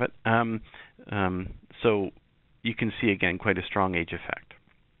would have it. So you can see again quite a strong age effect.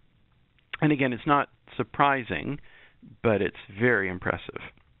 And again, it's not surprising, but it's very impressive.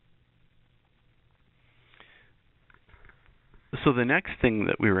 So the next thing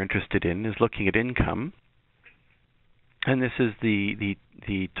that we were interested in is looking at income. And this is the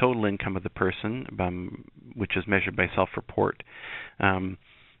total income of the person, which is measured by self-report.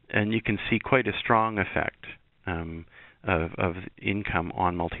 And you can see quite a strong effect of income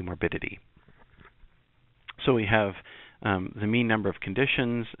on multimorbidity. So we have the mean number of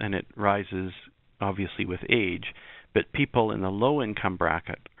conditions, and it rises obviously with age, but people in the low income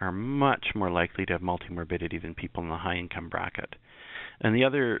bracket are much more likely to have multimorbidity than people in the high income bracket. And the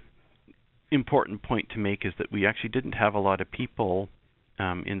other important point to make is that we actually didn't have a lot of people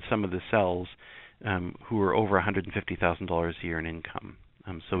in some of the cells who were over $150,000 a year in income.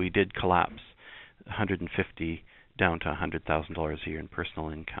 So we did collapse 150 down to $100,000 a year in personal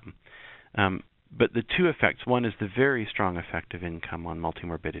income. But the two effects, one is the very strong effect of income on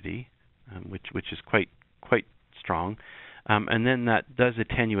multimorbidity, which is quite strong, and then that does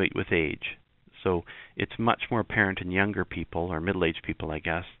attenuate with age. So it's much more apparent in younger people, or middle-aged people, I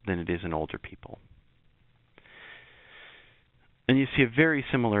guess, than it is in older people. And you see a very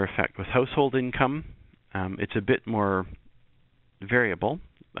similar effect with household income. It's a bit more variable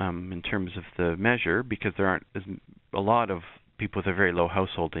in terms of the measure, because there aren't a lot of people with a very low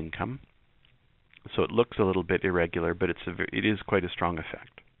household income. So it looks a little bit irregular, but it is quite a strong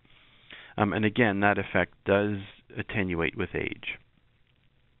effect. And again, that effect does attenuate with age.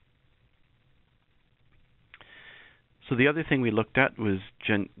 So the other thing we looked at was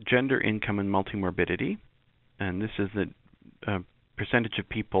gender, income, and multimorbidity. And this is the percentage of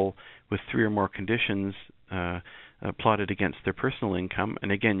people with 3 or more conditions plotted against their personal income.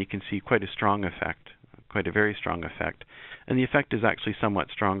 And again, you can see quite a strong effect, quite a very strong effect. And the effect is actually somewhat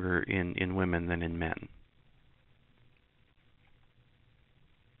stronger in women than in men.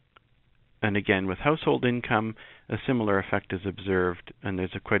 And again, with household income, a similar effect is observed, and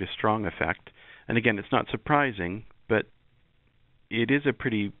there's quite a strong effect. And again, it's not surprising, but it is a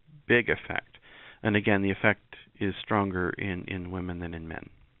pretty big effect. And again, the effect is stronger in women than in men.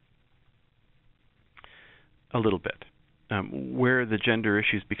 A little bit. Where the gender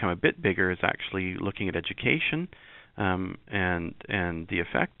issues become a bit bigger is actually looking at education and the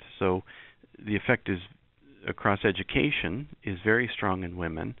effect. So the effect is across education is very strong in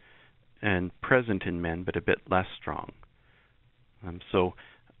women and present in men, but a bit less strong. So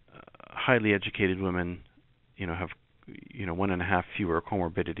highly educated women, have 1.5 fewer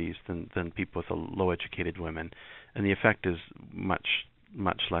comorbidities than people with low educated women, and the effect is much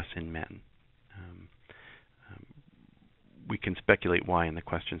less in men. We can speculate why in the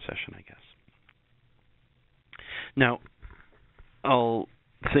question session, I guess. Now, I'll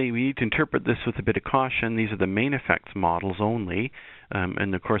say we need to interpret this with a bit of caution. These are the main effects models only,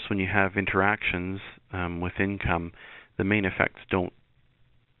 and of course when you have interactions with income, the main effects don't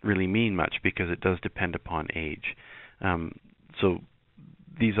really mean much because it does depend upon age. So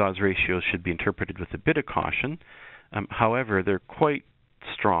these odds ratios should be interpreted with a bit of caution. However, they're quite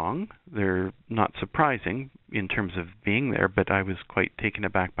strong. They're not surprising in terms of being there, but I was quite taken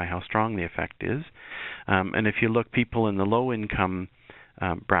aback by how strong the effect is. And if you look, people in the low income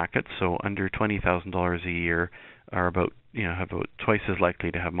brackets, so under $20,000 a year, are about twice as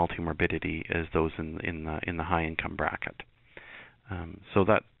likely to have multimorbidity as those in the high income bracket. So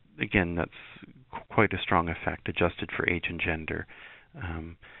that, again, that's quite a strong effect adjusted for age and gender.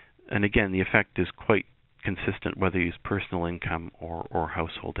 And again, the effect is quite consistent whether you use personal income or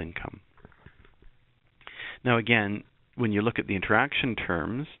household income. Now again, when you look at the interaction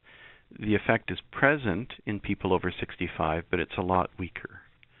terms, the effect is present in people over 65, but it's a lot weaker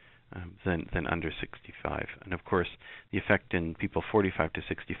than under 65. And of course, the effect in people 45 to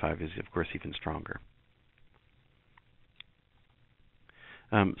 65 is, of course, even stronger.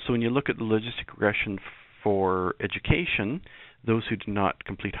 So when you look at the logistic regression for education, those who did not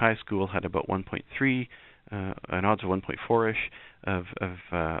complete high school had about 1.3, an odds of 1.4-ish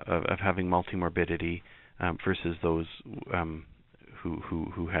of having multimorbidity versus those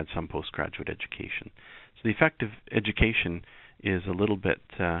who had some postgraduate education. So the effect of education is a little bit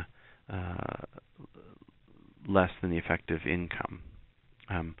less than the effect of income.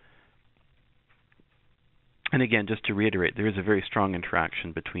 And again, just to reiterate, there is a very strong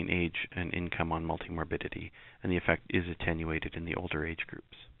interaction between age and income on multimorbidity, and the effect is attenuated in the older age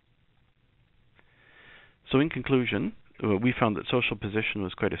groups. So in conclusion, we found that social position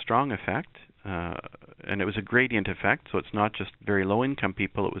was quite a strong effect, and it was a gradient effect, so it's not just very low income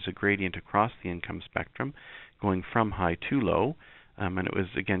people, it was a gradient across the income spectrum, going from high to low, and it was,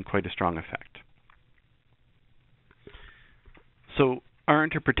 again, quite a strong effect. So our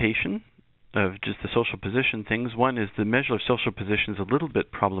interpretation of just the social position things, one is the measure of social position is a little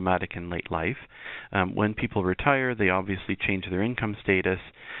bit problematic in late life. When people retire, they obviously change their income status,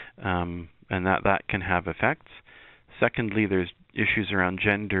 and that can have effects. Secondly, there's issues around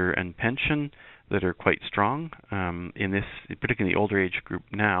gender and pension that are quite strong in this, particularly the older age group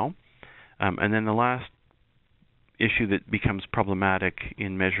now. And then the last issue that becomes problematic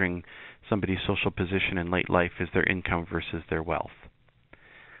in measuring somebody's social position in late life is their income versus their wealth.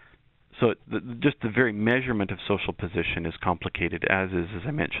 So just the very measurement of social position is complicated, as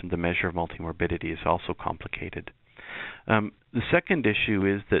I mentioned, the measure of multimorbidity is also complicated. The second issue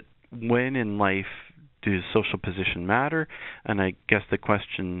is that when in life does social position matter? And I guess the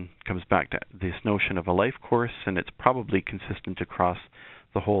question comes back to this notion of a life course, and it's probably consistent across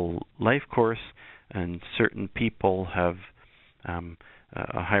the whole life course, and certain people have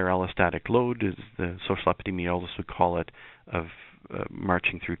a higher allostatic load, as the social epidemiologists would call it, of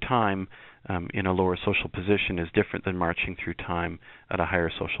marching through time in a lower social position is different than marching through time at a higher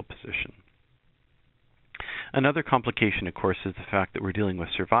social position. Another complication, of course, is the fact that we're dealing with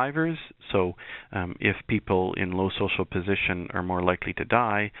survivors. So if people in low social position are more likely to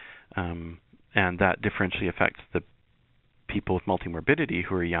die, and that differentially affects the people with multimorbidity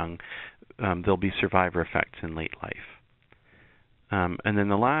who are young, there'll be survivor effects in late life. And then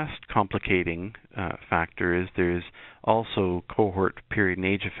the last complicating factor is there's also cohort, period, and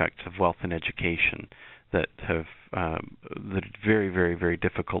age effects of wealth and education that have that are very, very, very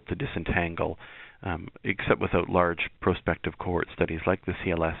difficult to disentangle, except without large prospective cohort studies like the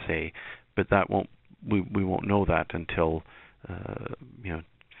CLSA. But that we won't know that until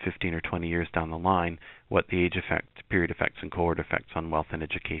 15 or 20 years down the line, what the age effect, period effects, and cohort effects on wealth and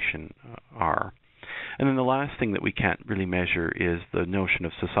education are. And then the last thing that we can't really measure is the notion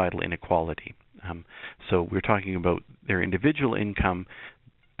of societal inequality. So we're talking about their individual income,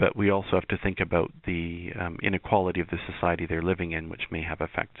 but we also have to think about the inequality of the society they're living in, which may have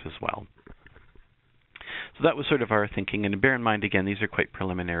effects as well. So that was sort of our thinking, and bear in mind, again, these are quite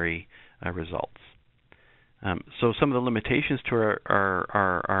preliminary results. So some of the limitations to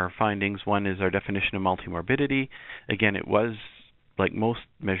our findings, one is our definition of multimorbidity. Again, it was, like most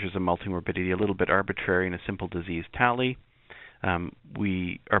measures of multimorbidity, a little bit arbitrary in a simple disease tally.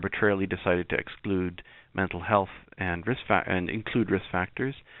 We arbitrarily decided to exclude mental health and include risk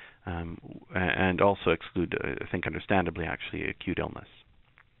factors, and also exclude, I think understandably actually, acute illness.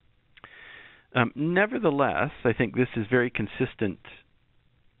 Nevertheless, I think this is very consistent,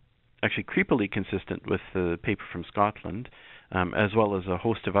 actually creepily consistent with the paper from Scotland, as well as a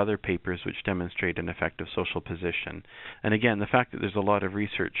host of other papers which demonstrate an effective social position. And again, the fact that there's a lot of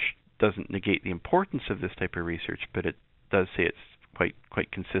research doesn't negate the importance of this type of research, but it does say it's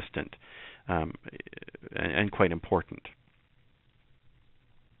quite consistent and quite important.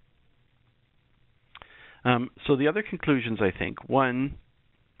 So the other conclusions, I think, one,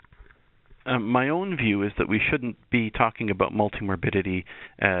 my own view is that we shouldn't be talking about multimorbidity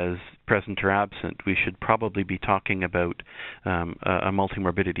as present or absent. We should probably be talking about a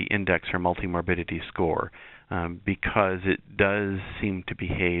multimorbidity index or multimorbidity score, because it does seem to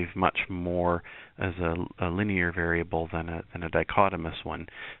behave much more as a linear variable than a dichotomous one.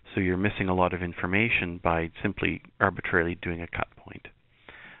 So you're missing a lot of information by simply arbitrarily doing a cut point.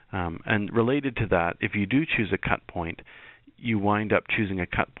 And related to that, if you do choose a cut point, you wind up choosing a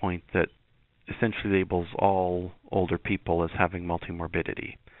cut point that essentially labels all older people as having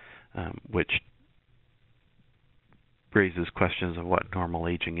multimorbidity, which raises questions of what normal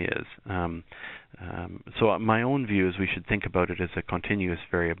aging is. So my own view is we should think about it as a continuous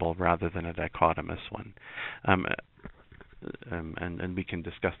variable rather than a dichotomous one. And we can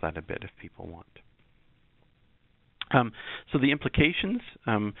discuss that a bit if people want. So the implications,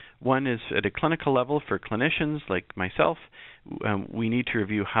 one is at a clinical level for clinicians like myself, we need to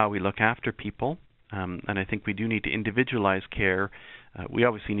review how we look after people, and I think we do need to individualize care. We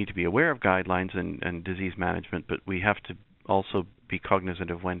obviously need to be aware of guidelines and disease management, but we have to also be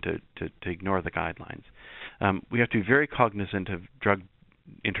cognizant of when to ignore the guidelines. We have to be very cognizant of drug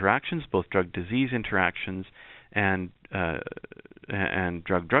interactions, both drug-disease interactions and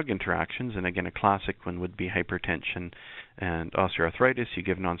drug-drug interactions. And again, a classic one would be hypertension and osteoarthritis. You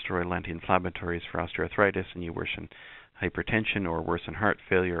give non-steroidal anti-inflammatories for osteoarthritis, and you worsen hypertension or worsen heart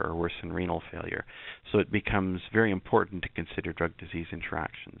failure or worsen renal failure. So it becomes very important to consider drug-disease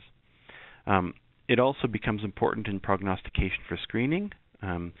interactions. It also becomes important in prognostication for screening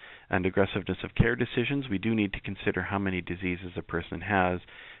and aggressiveness of care decisions. We do need to consider how many diseases a person has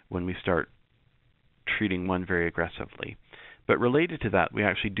when we start treating one very aggressively. But related to that, we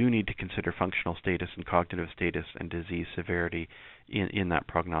actually do need to consider functional status and cognitive status and disease severity in that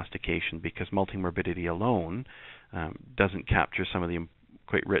prognostication, because multimorbidity alone doesn't capture some of the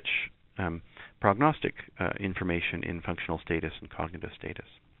quite rich prognostic information in functional status and cognitive status.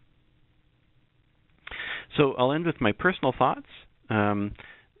 So I'll end with my personal thoughts.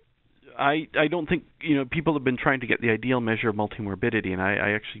 I don't think, people have been trying to get the ideal measure of multimorbidity, and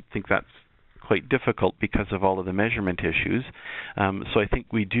I actually think that's quite difficult because of all of the measurement issues. So I think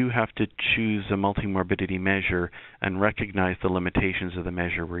we do have to choose a multimorbidity measure and recognize the limitations of the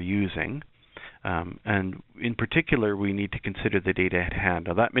measure we're using. And in particular, we need to consider the data at hand.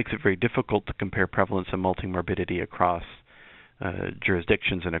 Now, that makes it very difficult to compare prevalence of multimorbidity across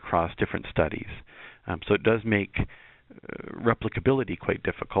jurisdictions and across different studies. So it does make replicability quite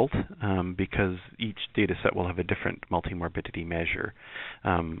difficult because each data set will have a different multimorbidity measure.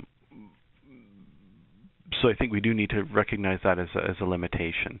 So I think we do need to recognize that as a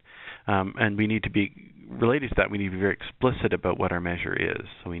limitation. And we need to be, related to that, we need to be very explicit about what our measure is.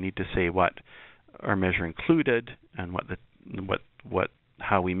 So we need to say what our measure included and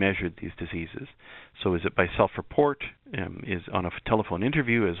how we measured these diseases. So is it by self-report, is on a telephone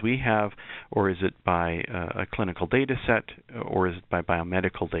interview as we have, or is it by a clinical data set, or is it by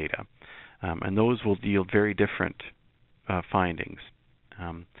biomedical data? And those will yield very different findings.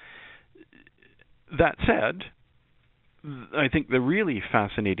 That said, I think the really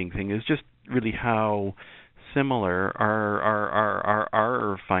fascinating thing is just really how similar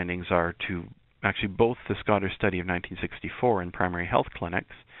our findings are to actually both the Scottish study of 1964 in primary health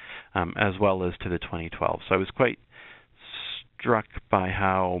clinics, as well as to the 2012. So I was quite struck by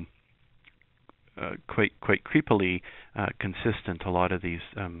how quite creepily consistent a lot of these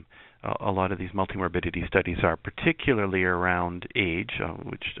multimorbidity studies are, particularly around age,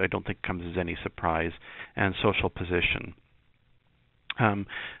 which I don't think comes as any surprise, and social position.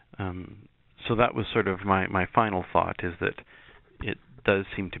 So that was sort of my final thought, is that it does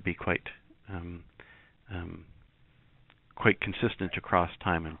seem to be quite consistent across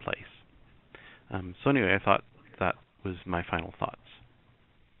time and place. So anyway, I thought that was my final thoughts.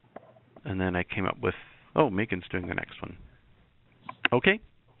 And then I came up with, Megan's doing the next one. Okay.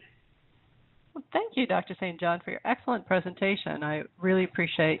 Well, thank you, Dr. St. John, for your excellent presentation. I really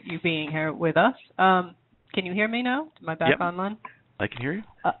appreciate you being here with us. Can you hear me now? Am I back online? I can hear you.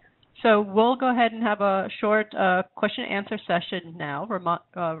 So we'll go ahead and have a short question and answer session now.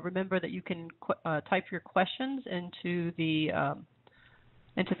 Remember that you can type your questions into the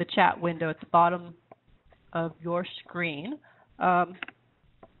chat window at the bottom of your screen.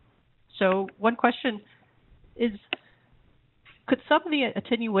 So one question is, could some of the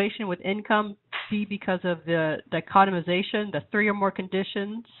attenuation with income be because of the dichotomization, the 3 or more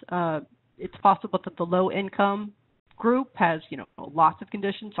conditions? It's possible that the low income group has, lots of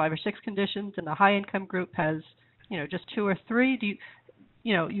conditions, 5 or 6 conditions, and the high income group has, just 2 or 3. Do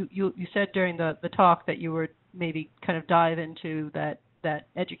you said during the talk that you were maybe kind of dive into that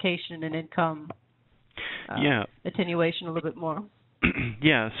education and income attenuation a little bit more?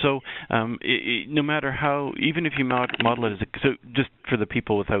 Yeah, so no matter how, even if you model it so just for the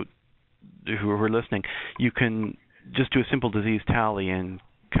people who are listening, you can just do a simple disease tally and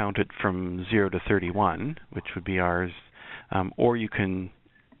count it from 0 to 31, which would be ours, or you can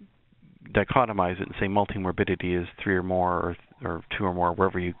dichotomize it and say multimorbidity is 3 or more, or 2 or more,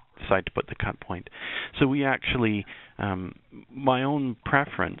 wherever you decide to put the cut point. So we actually, my own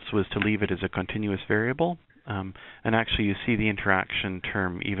preference was to leave it as a continuous variable. And actually, you see the interaction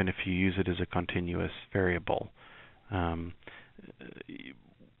term even if you use it as a continuous variable. So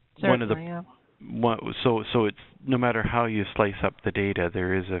it's no matter how you slice up the data,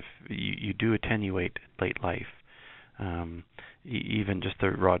 there is you do attenuate late life. Even just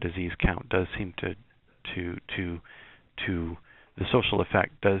the raw disease count does seem to the social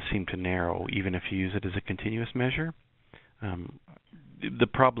effect does seem to narrow even if you use it as a continuous measure. The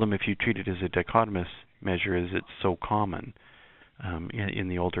problem if you treat it as a dichotomous measure is it's so common in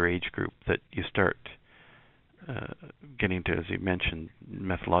the older age group that you start getting to, as you mentioned,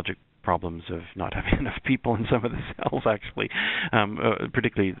 methodologic problems of not having enough people in some of the cells, actually,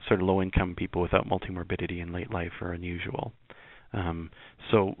 particularly sort of low-income people without multimorbidity in late life are unusual.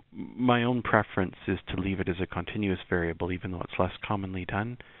 So my own preference is to leave it as a continuous variable, even though it's less commonly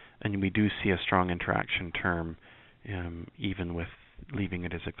done, and we do see a strong interaction term even with leaving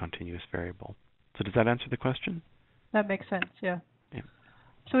it as a continuous variable. So does that answer the question? That makes sense, yeah.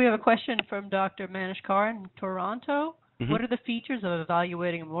 So we have a question from Dr. Manish Kaur in Toronto. Mm-hmm. What are the features of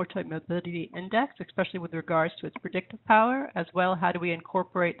evaluating a multimorbidity index, especially with regards to its predictive power, as well how do we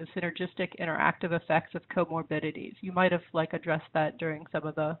incorporate the synergistic interactive effects of comorbidities? You might have addressed that during some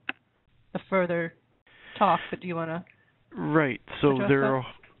of the further talk, but do you want to? Right. So there are.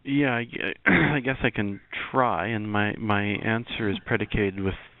 Yeah, I guess I can try, and my answer is predicated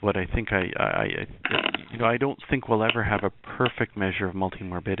with what I think I don't think we'll ever have a perfect measure of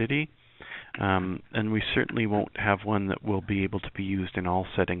multimorbidity, and we certainly won't have one that will be able to be used in all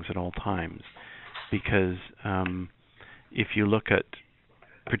settings at all times, because if you look at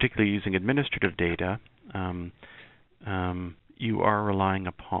particularly using administrative data, you are relying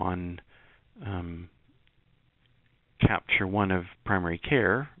upon capture one of primary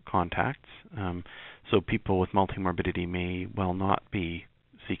care contacts. So people with multimorbidity may well not be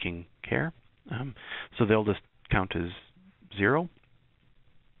seeking care. So they'll just count as 0.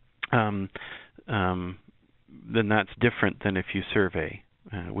 Then that's different than if you survey,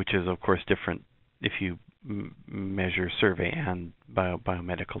 which is of course different if you measure survey and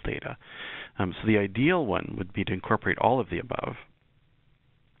biomedical data. So the ideal one would be to incorporate all of the above.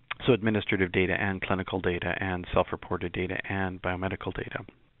 So administrative data and clinical data and self-reported data and biomedical data.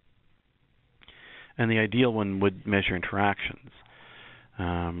 And the ideal one would measure interactions.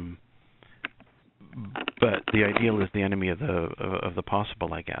 But the ideal is the enemy of the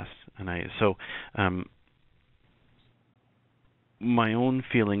possible, I guess. And my own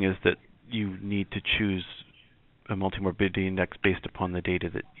feeling is that you need to choose a multimorbidity index based upon the data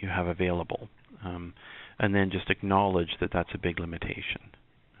that you have available, and then just acknowledge that that's a big limitation.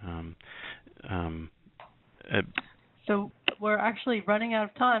 So we're actually running out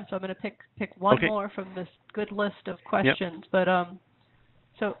of time, so I'm going to pick one more from this good list of questions. Yep. But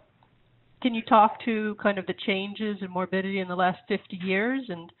so can you talk to kind of the changes in morbidity in the last 50 years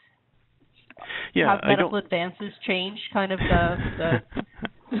and how medical advances change kind of the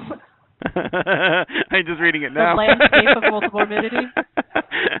I'm just reading it now. The landscape of multimorbidity.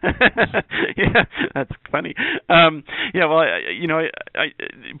 Yeah, that's funny. Well,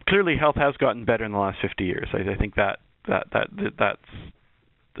 clearly health has gotten better in the last 50 years. I think that's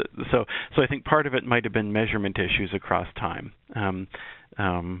so I think part of it might have been measurement issues across time. And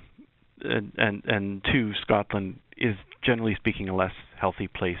two, Scotland is generally speaking a less healthy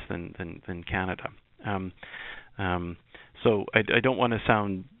place than Canada. So I don't want to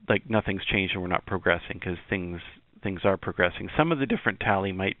sound like nothing's changed and we're not progressing, because things are progressing. Some of the different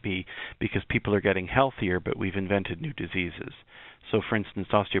tally might be because people are getting healthier, but we've invented new diseases. So, for instance,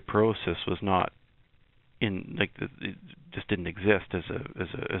 osteoporosis was not it just didn't exist as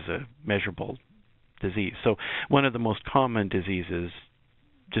a measurable disease. So one of the most common diseases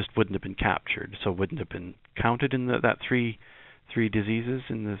just wouldn't have been captured, so wouldn't have been counted in that three diseases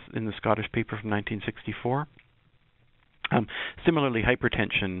in the Scottish paper from 1964. Similarly,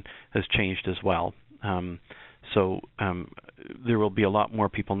 hypertension has changed as well. So there will be a lot more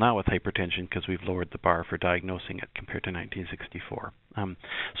people now with hypertension because we've lowered the bar for diagnosing it compared to 1964.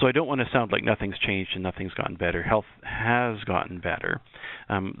 So I don't want to sound like nothing's changed and nothing's gotten better. Health has gotten better.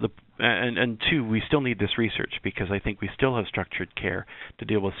 And two, we still need this research, because I think we still have structured care to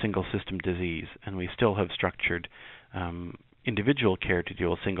deal with single system disease, and we still have structured individual care to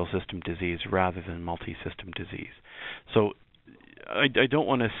deal with single system disease rather than multi-system disease. So I don't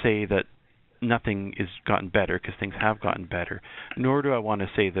want to say that nothing has gotten better, because things have gotten better, nor do I want to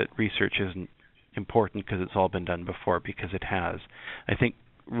say that research isn't important because it's all been done before, because it has. I think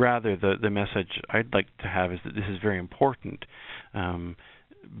rather the message I'd like to have is that this is very important,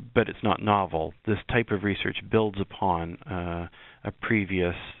 but it's not novel. This type of research builds upon a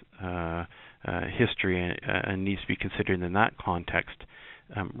previous history and needs to be considered in that context,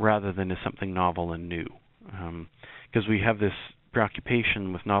 rather than as something novel and new. Because we have this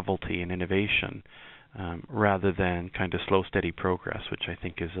preoccupation with novelty and innovation, rather than kind of slow, steady progress, which I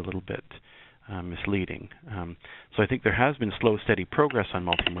think is a little bit misleading. So I think there has been slow, steady progress on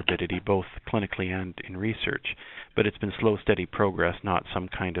multimorbidity, both clinically and in research, but it's been slow, steady progress, not some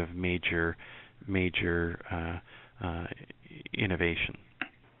kind of major innovation.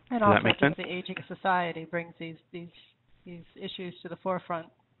 And Does that make sense? The aging of society brings these issues to the forefront.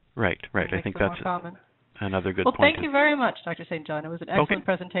 Right. I think that's another good point. Well, thank you very much, Dr. St. John. It was an excellent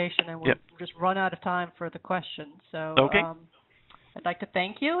presentation, and we'll just run out of time for the questions. So I'd like to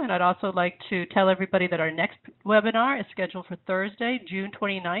thank you, and I'd also like to tell everybody that our next webinar is scheduled for Thursday, June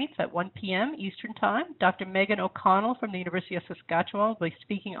 29th at 1 p.m. Eastern Time. Dr. Megan O'Connell from the University of Saskatchewan will be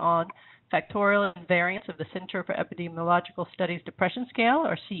speaking on factorial invariance of the Center for Epidemiological Studies Depression Scale,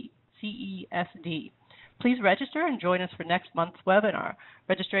 or CESD. Please register and join us for next month's webinar.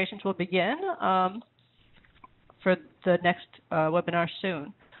 Registrations will begin for the next webinar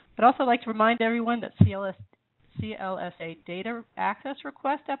soon. I'd also like to remind everyone that CLSA data access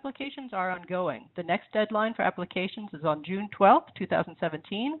request applications are ongoing. The next deadline for applications is on June 12th,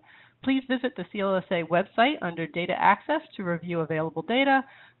 2017. Please visit the CLSA website under Data Access to review available data,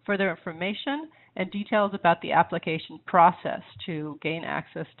 further information, and details about the application process to gain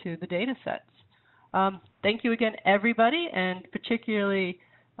access to the data sets. Thank you again, everybody, and particularly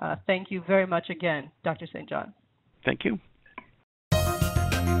thank you very much again, Dr. St. John. Thank you.